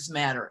 white lives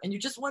matter. And you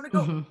just want to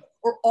go, Mhm.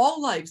 or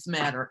all lives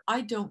matter.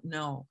 I don't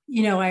know.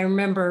 I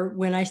remember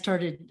when I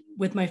started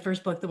with my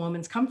first book, The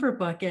Woman's Comfort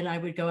Book, and I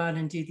would go out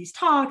and do these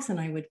talks and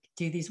I would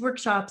do these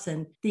workshops.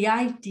 And the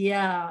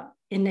idea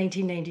in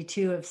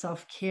 1992 of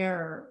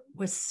self-care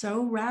was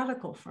so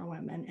radical for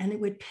women, and it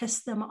would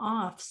piss them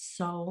off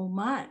so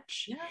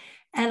much. Yeah.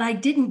 And I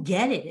didn't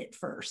get it at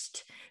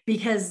first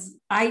because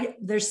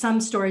there's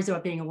some stories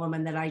about being a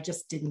woman that I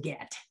just didn't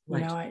get.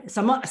 Right.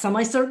 Some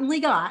I certainly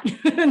got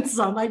and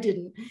some I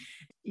didn't.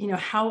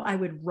 How I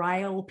would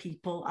rile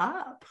people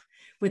up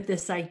with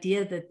this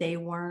idea that they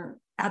weren't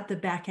at the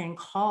beck and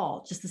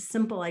call, just the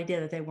simple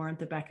idea that they weren't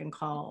the beck and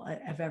call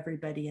of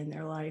everybody in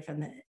their life,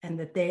 and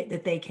that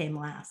they came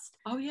last.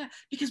 Oh yeah,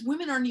 because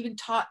women aren't even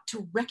taught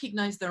to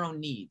recognize their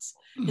own needs,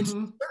 and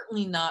Mm-hmm.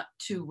 certainly not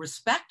to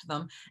respect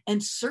them,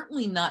 and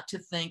certainly not to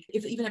think,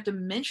 if they even have to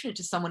mention it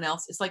to someone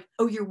else, it's like,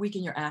 oh, you're weak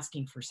and you're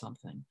asking for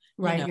something.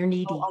 Right, you're Oh,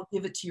 needy. I'll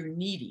give it to your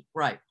needy.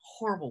 Right.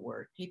 Horrible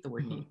word. Hate the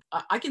word Mm-hmm. needy.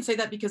 I can say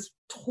that because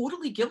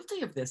totally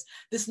guilty of this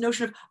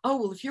notion of, oh,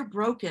 well, if you're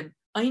broken,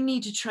 I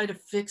need to try to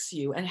fix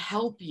you and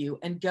help you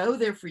and go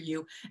there for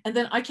you. And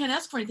then I can't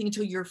ask for anything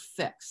until you're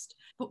fixed.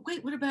 But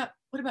wait, what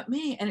about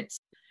me? And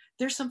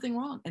there's something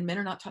wrong, and men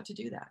are not taught to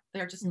do that.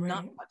 They are just not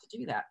Right. taught to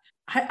do that.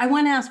 I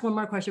want to ask one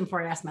more question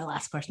before I ask my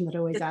last question that I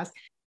always ask.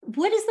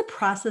 What is the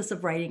process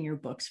of writing your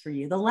books for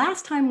you? The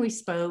last time we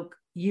spoke,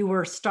 you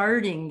were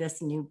starting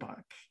this new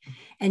book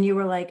and you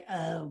were like,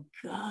 oh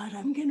God,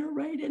 I'm going to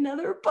write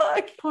another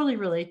book. Totally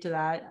relate to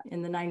that.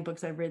 In the 9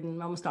 books I've written,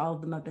 almost all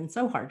of them have been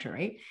so hard to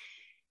write.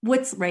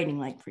 What's writing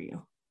like for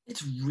you?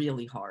 It's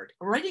really hard.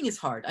 Writing is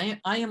hard.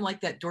 I am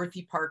like that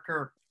Dorothy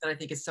Parker that I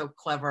think is so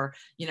clever.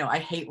 I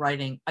hate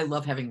writing. I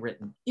love having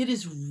written. It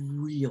is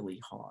really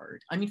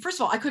hard. I mean, first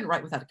of all, I couldn't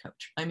write without a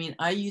coach. I mean,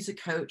 I use a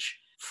coach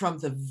from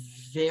the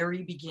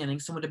very beginning,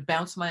 someone to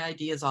bounce my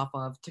ideas off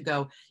of, to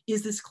go,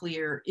 is this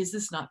clear? Is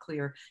this not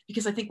clear?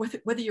 Because I think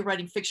whether you're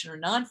writing fiction or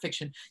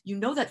nonfiction,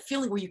 that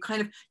feeling where you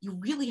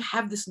really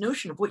have this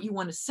notion of what you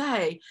want to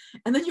say.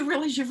 And then you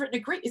realize you've written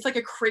it's like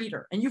a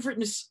crater, and you've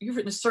written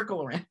a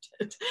circle around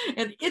it,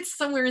 and it's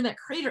somewhere in that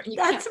crater, and you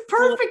can't That's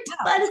pull it perfect.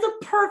 out. That is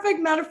a perfect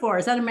metaphor.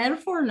 Is that a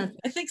metaphor?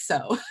 I think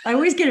so. I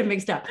always get it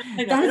mixed up.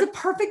 I know. That is a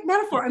perfect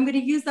metaphor. I'm going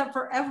to use that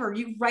forever.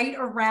 You write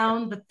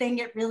around the thing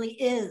it really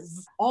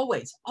is.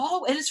 Always.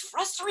 Oh, and it's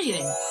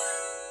frustrating.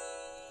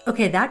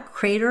 Okay, that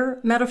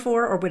crater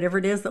metaphor or whatever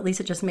it is that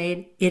Lisa just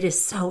made, it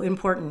is so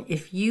important.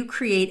 If you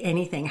create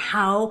anything,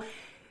 how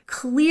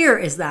clear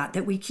is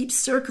that we keep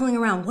circling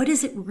around? What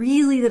is it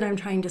really that I'm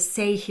trying to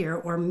say here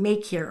or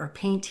make here or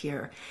paint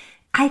here?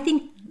 I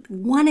think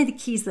one of the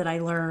keys that I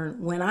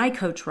learn when I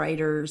coach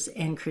writers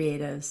and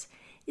creatives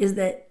is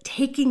that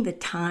taking the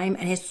time,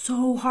 and it's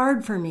so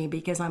hard for me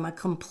because I'm a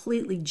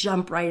completely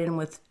jump right in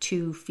with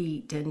 2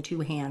 feet and 2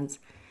 hands,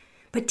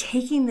 but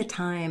taking the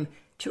time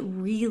to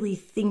really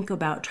think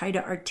about, try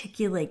to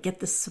articulate, get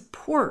the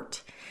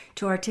support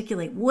to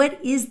articulate, what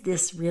is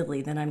this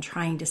really that I'm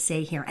trying to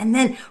say here? And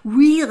then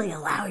really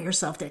allow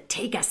yourself to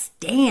take a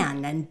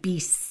stand and be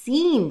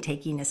seen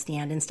taking a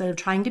stand instead of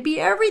trying to be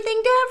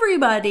everything to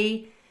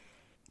everybody,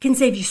 can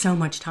save you so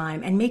much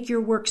time and make your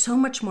work so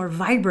much more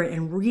vibrant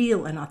and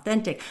real and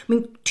authentic. I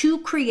mean, to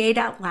create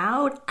out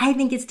loud, I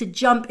think it's to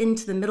jump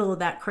into the middle of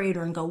that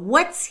crater and go,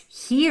 what's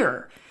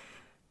here?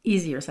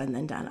 Easier said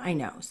than done, I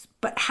know.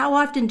 But how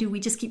often do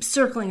we just keep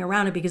circling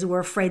around it because we're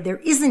afraid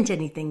there isn't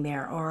anything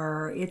there,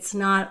 or it's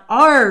not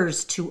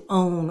ours to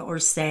own or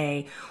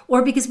say,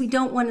 or because we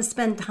don't want to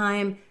spend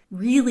time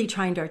really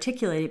trying to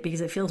articulate it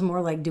because it feels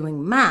more like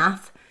doing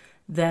math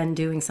than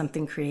doing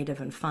something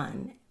creative and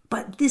fun.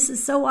 But this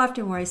is so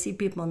often where I see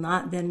people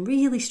not then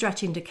really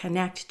stretching to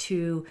connect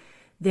to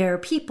their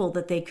people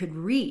that they could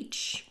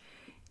reach.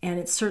 And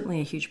it's certainly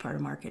a huge part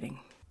of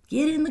marketing.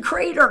 Get in the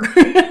crater.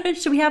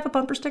 Should we have a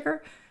bumper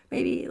sticker?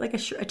 Maybe like a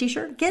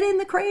t-shirt? Get in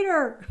the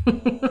crater.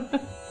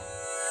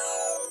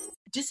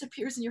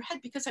 Disappears in your head,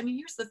 because I mean,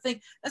 here's the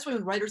thing. That's why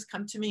when writers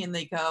come to me and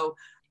they go,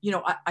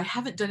 I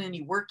haven't done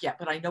any work yet,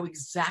 but I know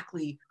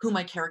exactly who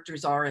my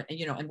characters are and,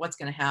 and what's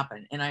going to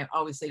happen. And I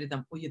always say to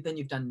them, well, then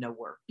you've done no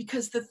work,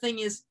 because the thing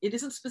is, it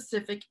isn't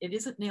specific. It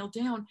isn't nailed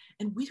down.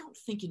 And we don't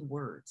think in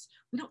words.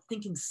 We don't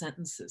think in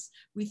sentences.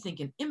 We think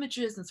in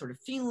images and sort of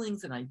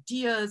feelings and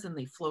ideas, and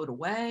they float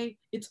away.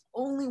 It's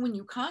only when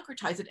you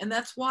concretize it. And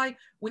that's why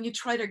when you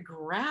try to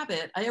grab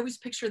it, I always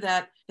picture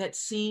that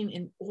scene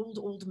in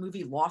old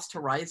movie Lost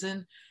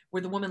Horizon,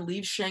 where the woman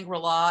leaves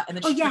Shangri-La and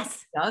then she turns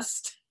to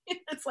dust.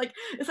 It's like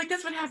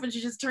that's what happens.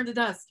 You just turn to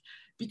dust,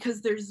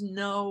 because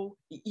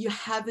you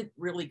haven't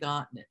really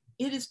gotten it.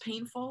 It is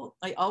painful.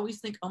 I always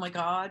think, oh my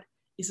God,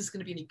 is this going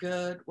to be any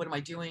good? What am I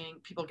doing?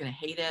 People are going to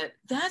hate it.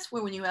 That's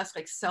where, when you ask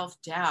like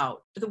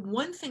self-doubt, the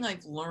one thing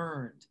I've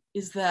learned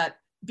is that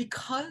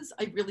because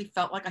I really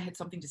felt like I had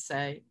something to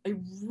say, I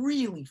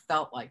really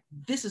felt like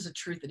this is a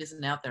truth that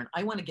isn't out there and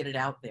I want to get it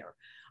out there.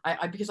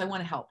 Because I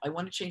want to help. I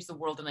want to change the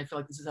world. And I feel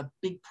like this is a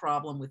big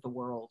problem with the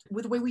world,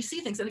 with the way we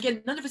see things. And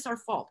again, none of it's our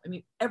fault. I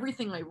mean,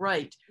 everything I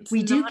write,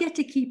 we do get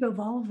to keep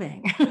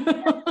evolving.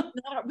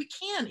 We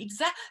can,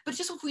 exactly. But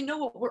just if we know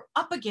what we're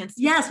up against.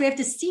 Yes, we have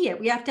to see it.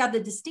 We have to have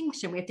the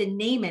distinction. We have to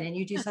name it. And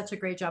you do such a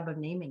great job of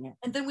naming it.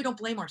 And then we don't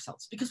blame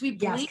ourselves, because we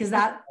blame because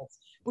ourselves.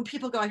 When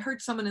people go, I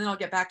heard someone, and then I'll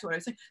get back to what I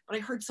was saying, but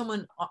I heard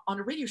someone on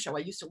a radio show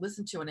I used to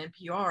listen to on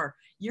NPR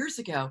years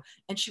ago,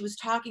 and she was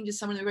talking to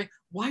someone, and they were going,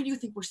 why do you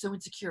think we're so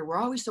insecure? We're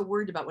always so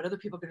worried about what other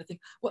people are going to think.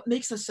 What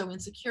makes us so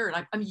insecure?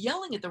 And I'm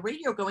yelling at the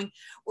radio going,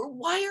 we're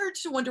wired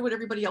to wonder what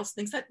everybody else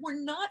thinks. That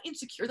we're not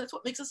insecure. That's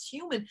what makes us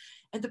human.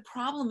 And the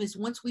problem is,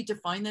 once we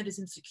define that as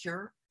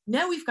insecure,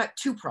 now we've got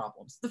two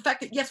problems. The fact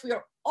that, yes, we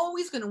are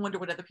always going to wonder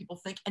what other people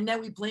think. And now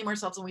we blame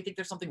ourselves and we think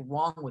there's something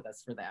wrong with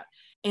us for that.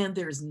 And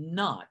there's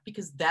not,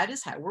 because that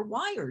is how we're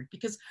wired,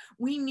 because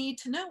we need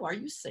to know, are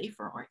you safe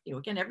or aren't you?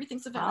 Again,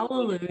 everything's about,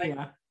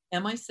 hallelujah.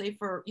 Am I safe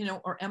or,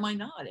 or am I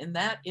not? And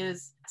that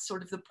is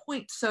sort of the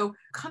point. So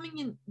coming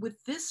in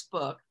with this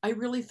book, I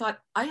really thought,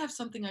 I have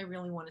something I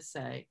really want to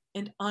say.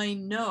 And I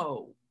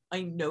know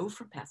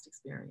from past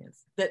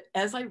experience that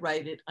as I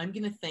write it, I'm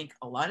going to think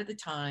a lot of the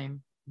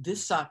time,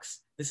 this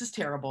sucks. This is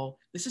terrible.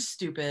 This is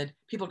stupid.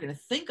 People are going to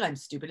think I'm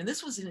stupid. And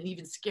this was an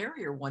even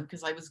scarier one,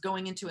 because I was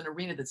going into an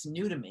arena that's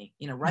new to me.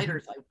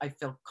 Writers, I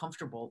feel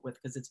comfortable with,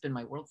 because it's been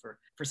my world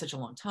for such a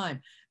long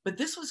time. But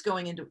this was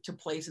going into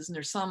places, and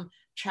there's some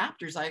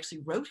chapters I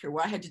actually wrote here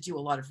where I had to do a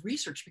lot of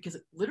research, because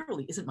it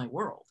literally isn't my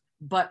world.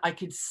 But I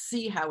could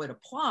see how it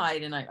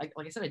applied. And I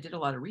like I said, I did a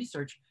lot of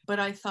research. But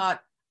I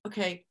thought,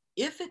 okay,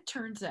 if it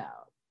turns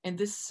out, and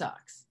this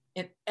sucks,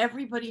 and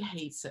everybody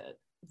hates it,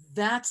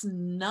 that's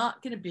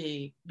not going to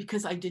be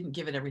because I didn't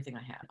give it everything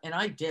I had. And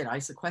I did. I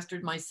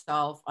sequestered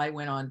myself. I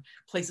went on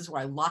places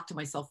where I locked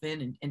myself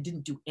in and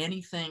didn't do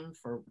anything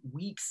for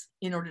weeks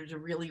in order to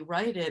really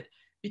write it.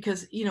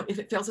 Because, if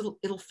it fails,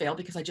 it'll fail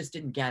because I just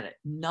didn't get it,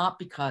 not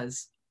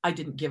because I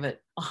didn't give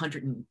it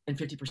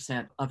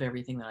 150% of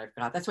everything that I've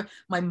got. That's why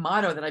my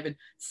motto that I've been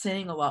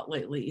saying a lot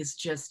lately is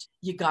just,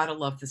 you got to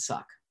love the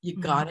suck. You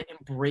got to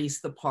embrace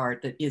the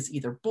part that is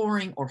either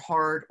boring or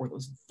hard, or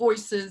those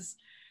voices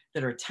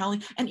that are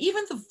telling, and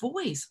even the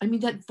voice. I mean,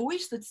 that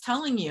voice that's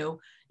telling you,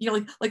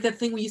 like that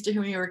thing we used to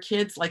hear when we were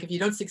kids, like, if you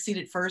don't succeed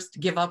at first,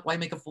 give up, why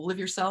make a fool of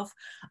yourself?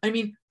 I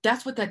mean,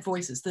 that's what that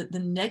voice is. The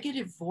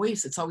negative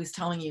voice, it's always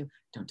telling you,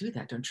 don't do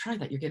that, don't try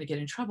that, you're going to get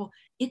in trouble.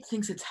 It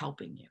thinks it's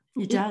helping you.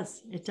 It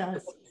does. What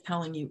it's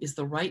telling you is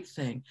the right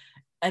thing.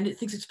 And it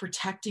thinks it's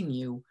protecting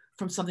you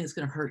from something that's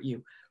going to hurt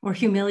you. Or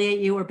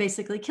humiliate you, or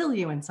basically kill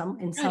you in some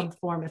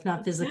form, if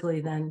not physically,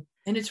 then.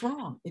 And it's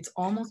wrong. It's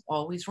almost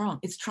always wrong.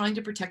 It's trying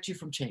to protect you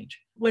from change.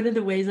 One of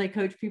the ways I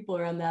coach people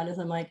around that is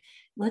I'm like,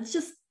 let's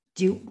just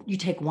you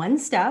take one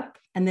step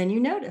and then you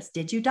notice,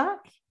 did you die?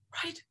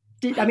 Right.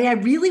 I mean, I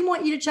really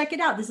want you to check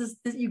it out.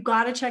 You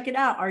got to check it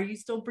out. Are you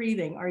still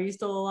breathing? Are you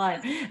still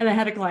alive? And I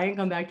had a client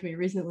come back to me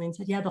recently and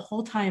said, yeah, the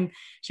whole time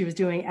she was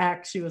doing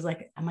X, she was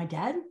like, am I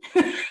dead?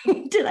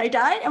 Did I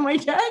die? Am I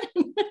dead?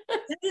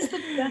 That is the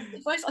best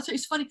advice. I'll tell you,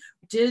 it's funny.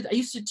 I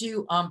used to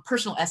do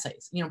personal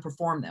essays,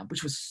 perform them,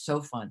 which was so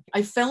fun.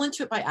 I fell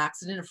into it by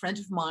accident. A friend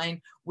of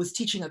mine was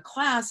teaching a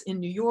class in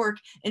New York,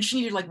 and she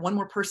needed like one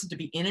more person to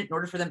be in it in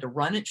order for them to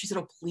run it. She said,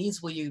 oh,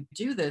 please, will you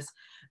do this?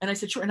 And I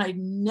said, sure. And I'd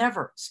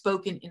never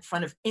spoken in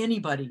front of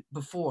anybody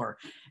before.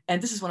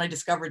 And this is when I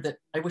discovered that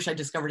I wish I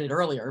discovered it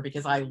earlier,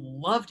 because I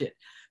loved it.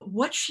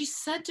 What she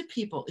said to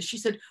people is, she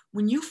said,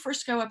 when you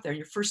first go up there,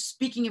 you're first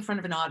speaking in front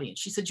of an audience,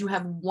 she said, you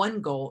have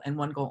one goal and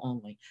one goal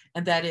only.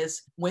 And that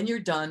is, when you're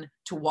done,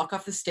 to walk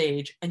off the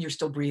stage and you're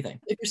still breathing.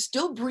 If you're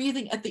still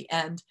breathing at the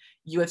end,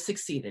 you have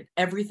succeeded.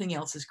 Everything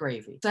else is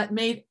gravy. That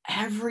made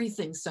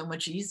everything so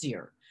much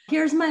easier.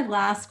 Here's my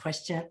last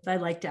question I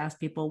like to ask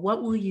people.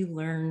 What will you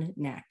learn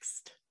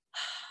next?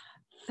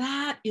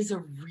 That is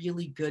a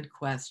really good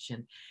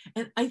question.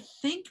 And I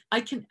think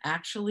I can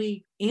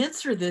actually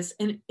answer this.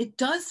 And it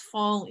does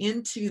fall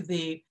into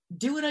the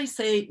do what I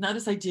say, not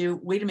as I do.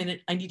 Wait a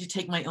minute, I need to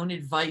take my own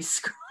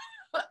advice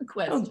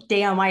question. Oh,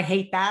 damn, I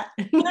hate that.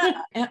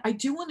 Yeah. And I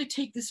do want to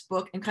take this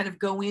book and kind of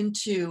go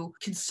into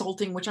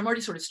consulting, which I'm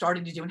already sort of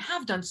starting to do and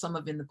have done some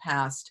of in the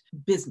past,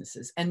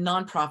 businesses and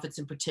nonprofits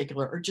in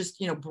particular, or just,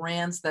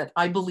 brands that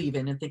I believe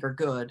in and think are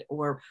good,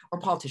 or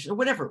politicians, or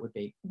whatever it would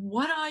be.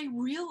 What I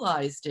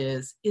realized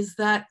is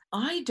that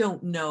I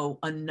don't know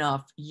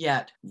enough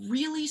yet,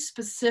 really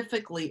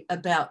specifically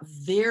about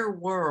their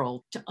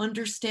world, to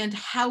understand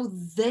how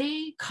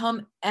they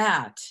come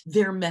at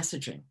their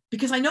messaging.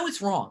 Because I know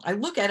it's wrong. I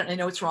look at it and I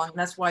know it's wrong, and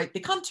that's why they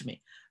come to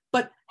me.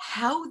 But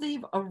how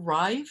they've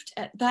arrived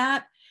at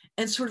that,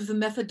 and sort of the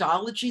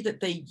methodology that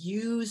they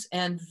use,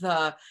 and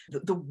the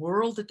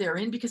world that they're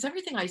in, because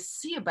everything I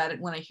see about it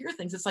when I hear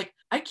things, it's like,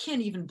 I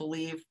can't even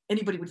believe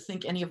anybody would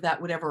think any of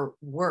that would ever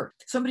work.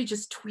 Somebody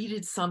just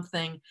tweeted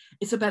something.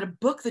 It's about a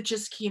book that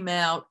just came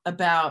out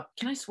about,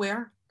 can I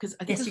swear? Because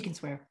I think yes, you can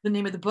swear. The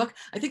name of the book.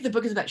 I think the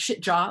book is about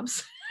shit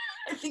jobs.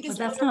 I think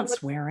that's not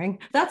swearing.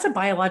 That's a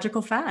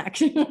biological fact.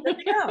 There you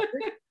go.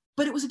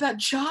 but it was about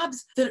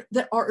jobs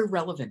that are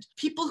irrelevant.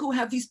 People who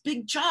have these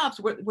big jobs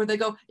where they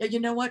go, yeah, you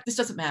know what? This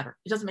doesn't matter.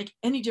 It doesn't make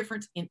any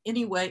difference in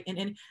any way.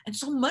 And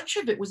so much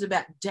of it was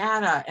about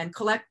data and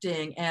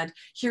collecting and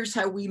here's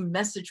how we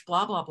message,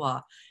 blah, blah,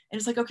 blah. And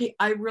it's like, okay,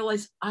 I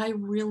realize I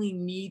really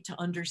need to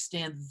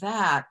understand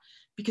that,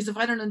 because if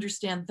I don't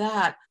understand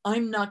that,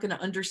 I'm not going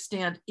to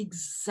understand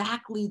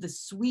exactly the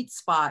sweet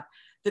spot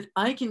that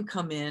I can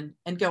come in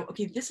and go,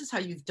 okay, this is how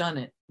you've done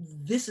it.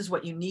 This is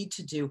what you need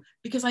to do.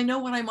 Because I know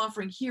what I'm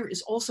offering here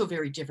is also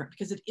very different,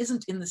 because it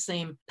isn't in the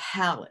same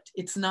palette.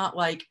 It's not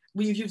like,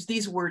 we've used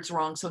these words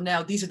wrong, so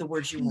now these are the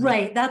words you want.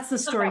 Right. That's the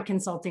story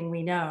consulting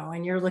we know.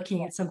 And you're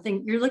looking at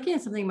something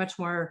much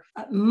more,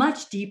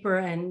 much deeper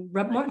and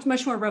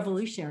much more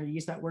revolutionary, to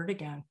use that word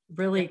again.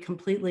 Really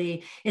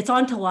completely, it's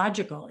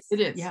ontological. It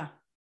is. Yeah.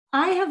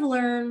 I have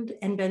learned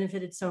and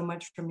benefited so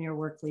much from your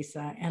work,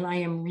 Lisa, and I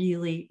am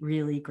really,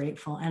 really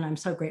grateful. And I'm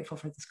so grateful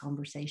for this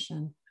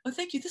conversation. Oh,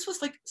 thank you. This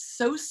was like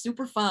so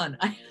super fun.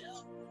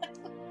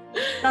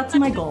 That's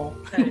my goal.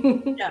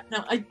 Yeah,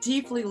 no, I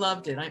deeply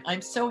loved it.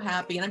 I'm so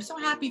happy. And I'm so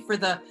happy for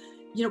the,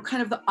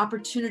 kind of the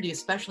opportunity,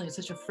 especially in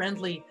such a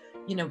friendly,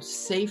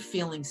 safe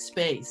feeling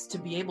space, to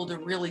be able to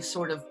really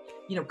sort of,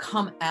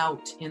 come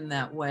out in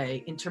that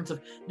way in terms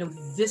of,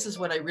 this is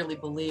what I really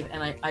believe.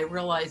 And I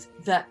realize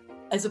that,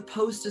 as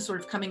opposed to sort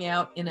of coming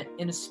out in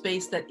a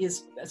space that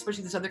is,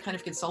 especially this other kind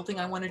of consulting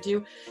I want to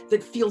do,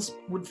 that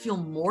would feel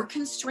more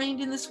constrained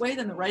in this way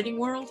than the writing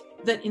world,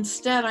 that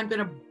instead I'm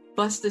going to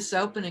bust this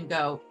open and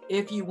go,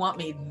 if you want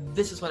me,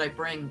 this is what I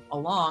bring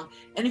along.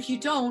 And if you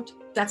don't,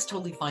 that's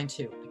totally fine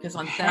too. Because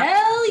on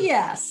Hell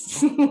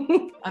yes.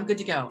 I'm good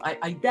to go.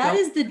 That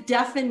is the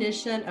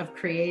definition of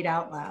create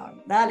out loud.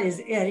 That is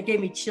it. It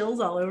gave me chills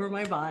all over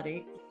my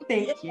body.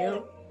 Thank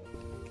you.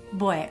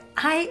 Boy,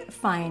 I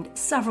find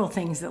several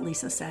things that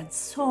Lisa said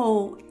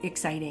so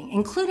exciting,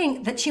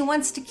 including that she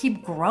wants to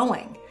keep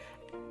growing.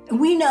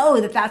 We know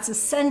that that's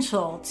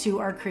essential to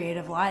our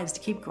creative lives, to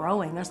keep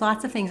growing. There's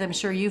lots of things I'm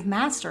sure you've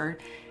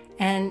mastered.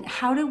 And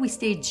how do we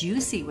stay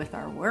juicy with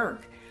our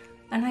work?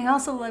 And I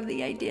also love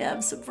the idea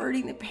of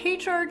subverting the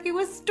patriarchy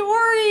with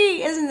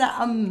story. Isn't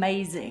that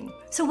amazing?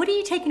 So what are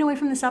you taking away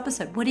from this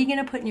episode? What are you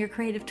going to put in your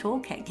creative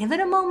toolkit? Give it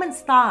a moment's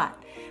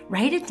thought.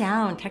 Write it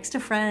down. Text a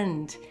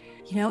friend.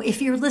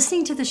 If you're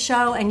listening to the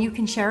show and you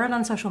can share it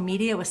on social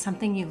media with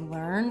something you've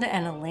learned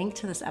and a link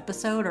to this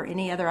episode or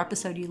any other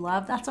episode you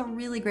love, that's a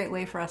really great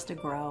way for us to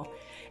grow.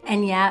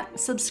 And yet,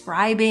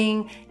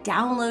 subscribing,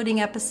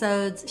 downloading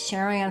episodes,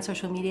 sharing on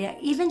social media,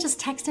 even just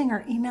texting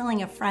or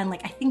emailing a friend,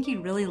 I think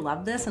you'd really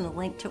love this, and a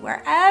link to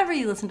wherever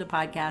you listen to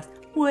podcasts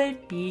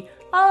would be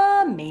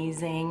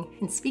amazing.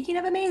 And speaking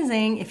of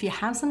amazing, if you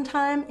have some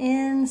time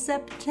in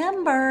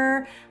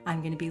September, I'm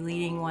going to be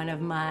leading one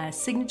of my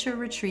signature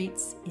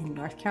retreats in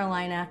North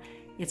Carolina.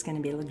 It's going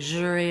to be a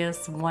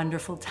luxurious,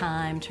 wonderful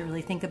time to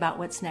really think about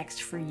what's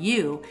next for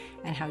you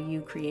and how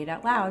you create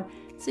out loud.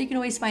 So you can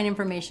always find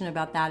information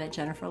about that at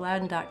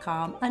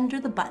jenniferlouden.com under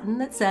the button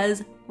that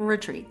says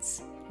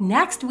retreats.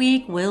 Next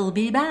week, we'll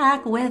be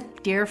back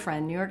with dear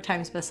friend, New York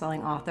Times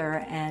bestselling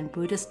author and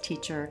Buddhist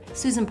teacher,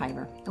 Susan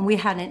Piver. And we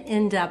had an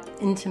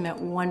in-depth, intimate,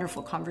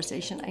 wonderful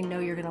conversation. I know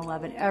you're going to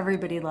love it.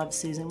 Everybody loves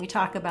Susan. We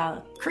talk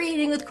about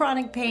creating with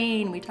chronic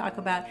pain. We talk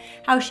about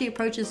how she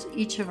approaches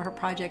each of her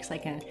projects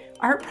like an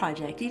art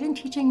project, even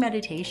teaching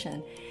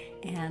meditation,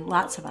 and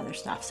lots of other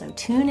stuff. So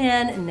tune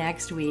in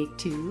next week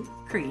to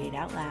Create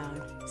Out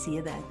Loud. See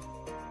you then.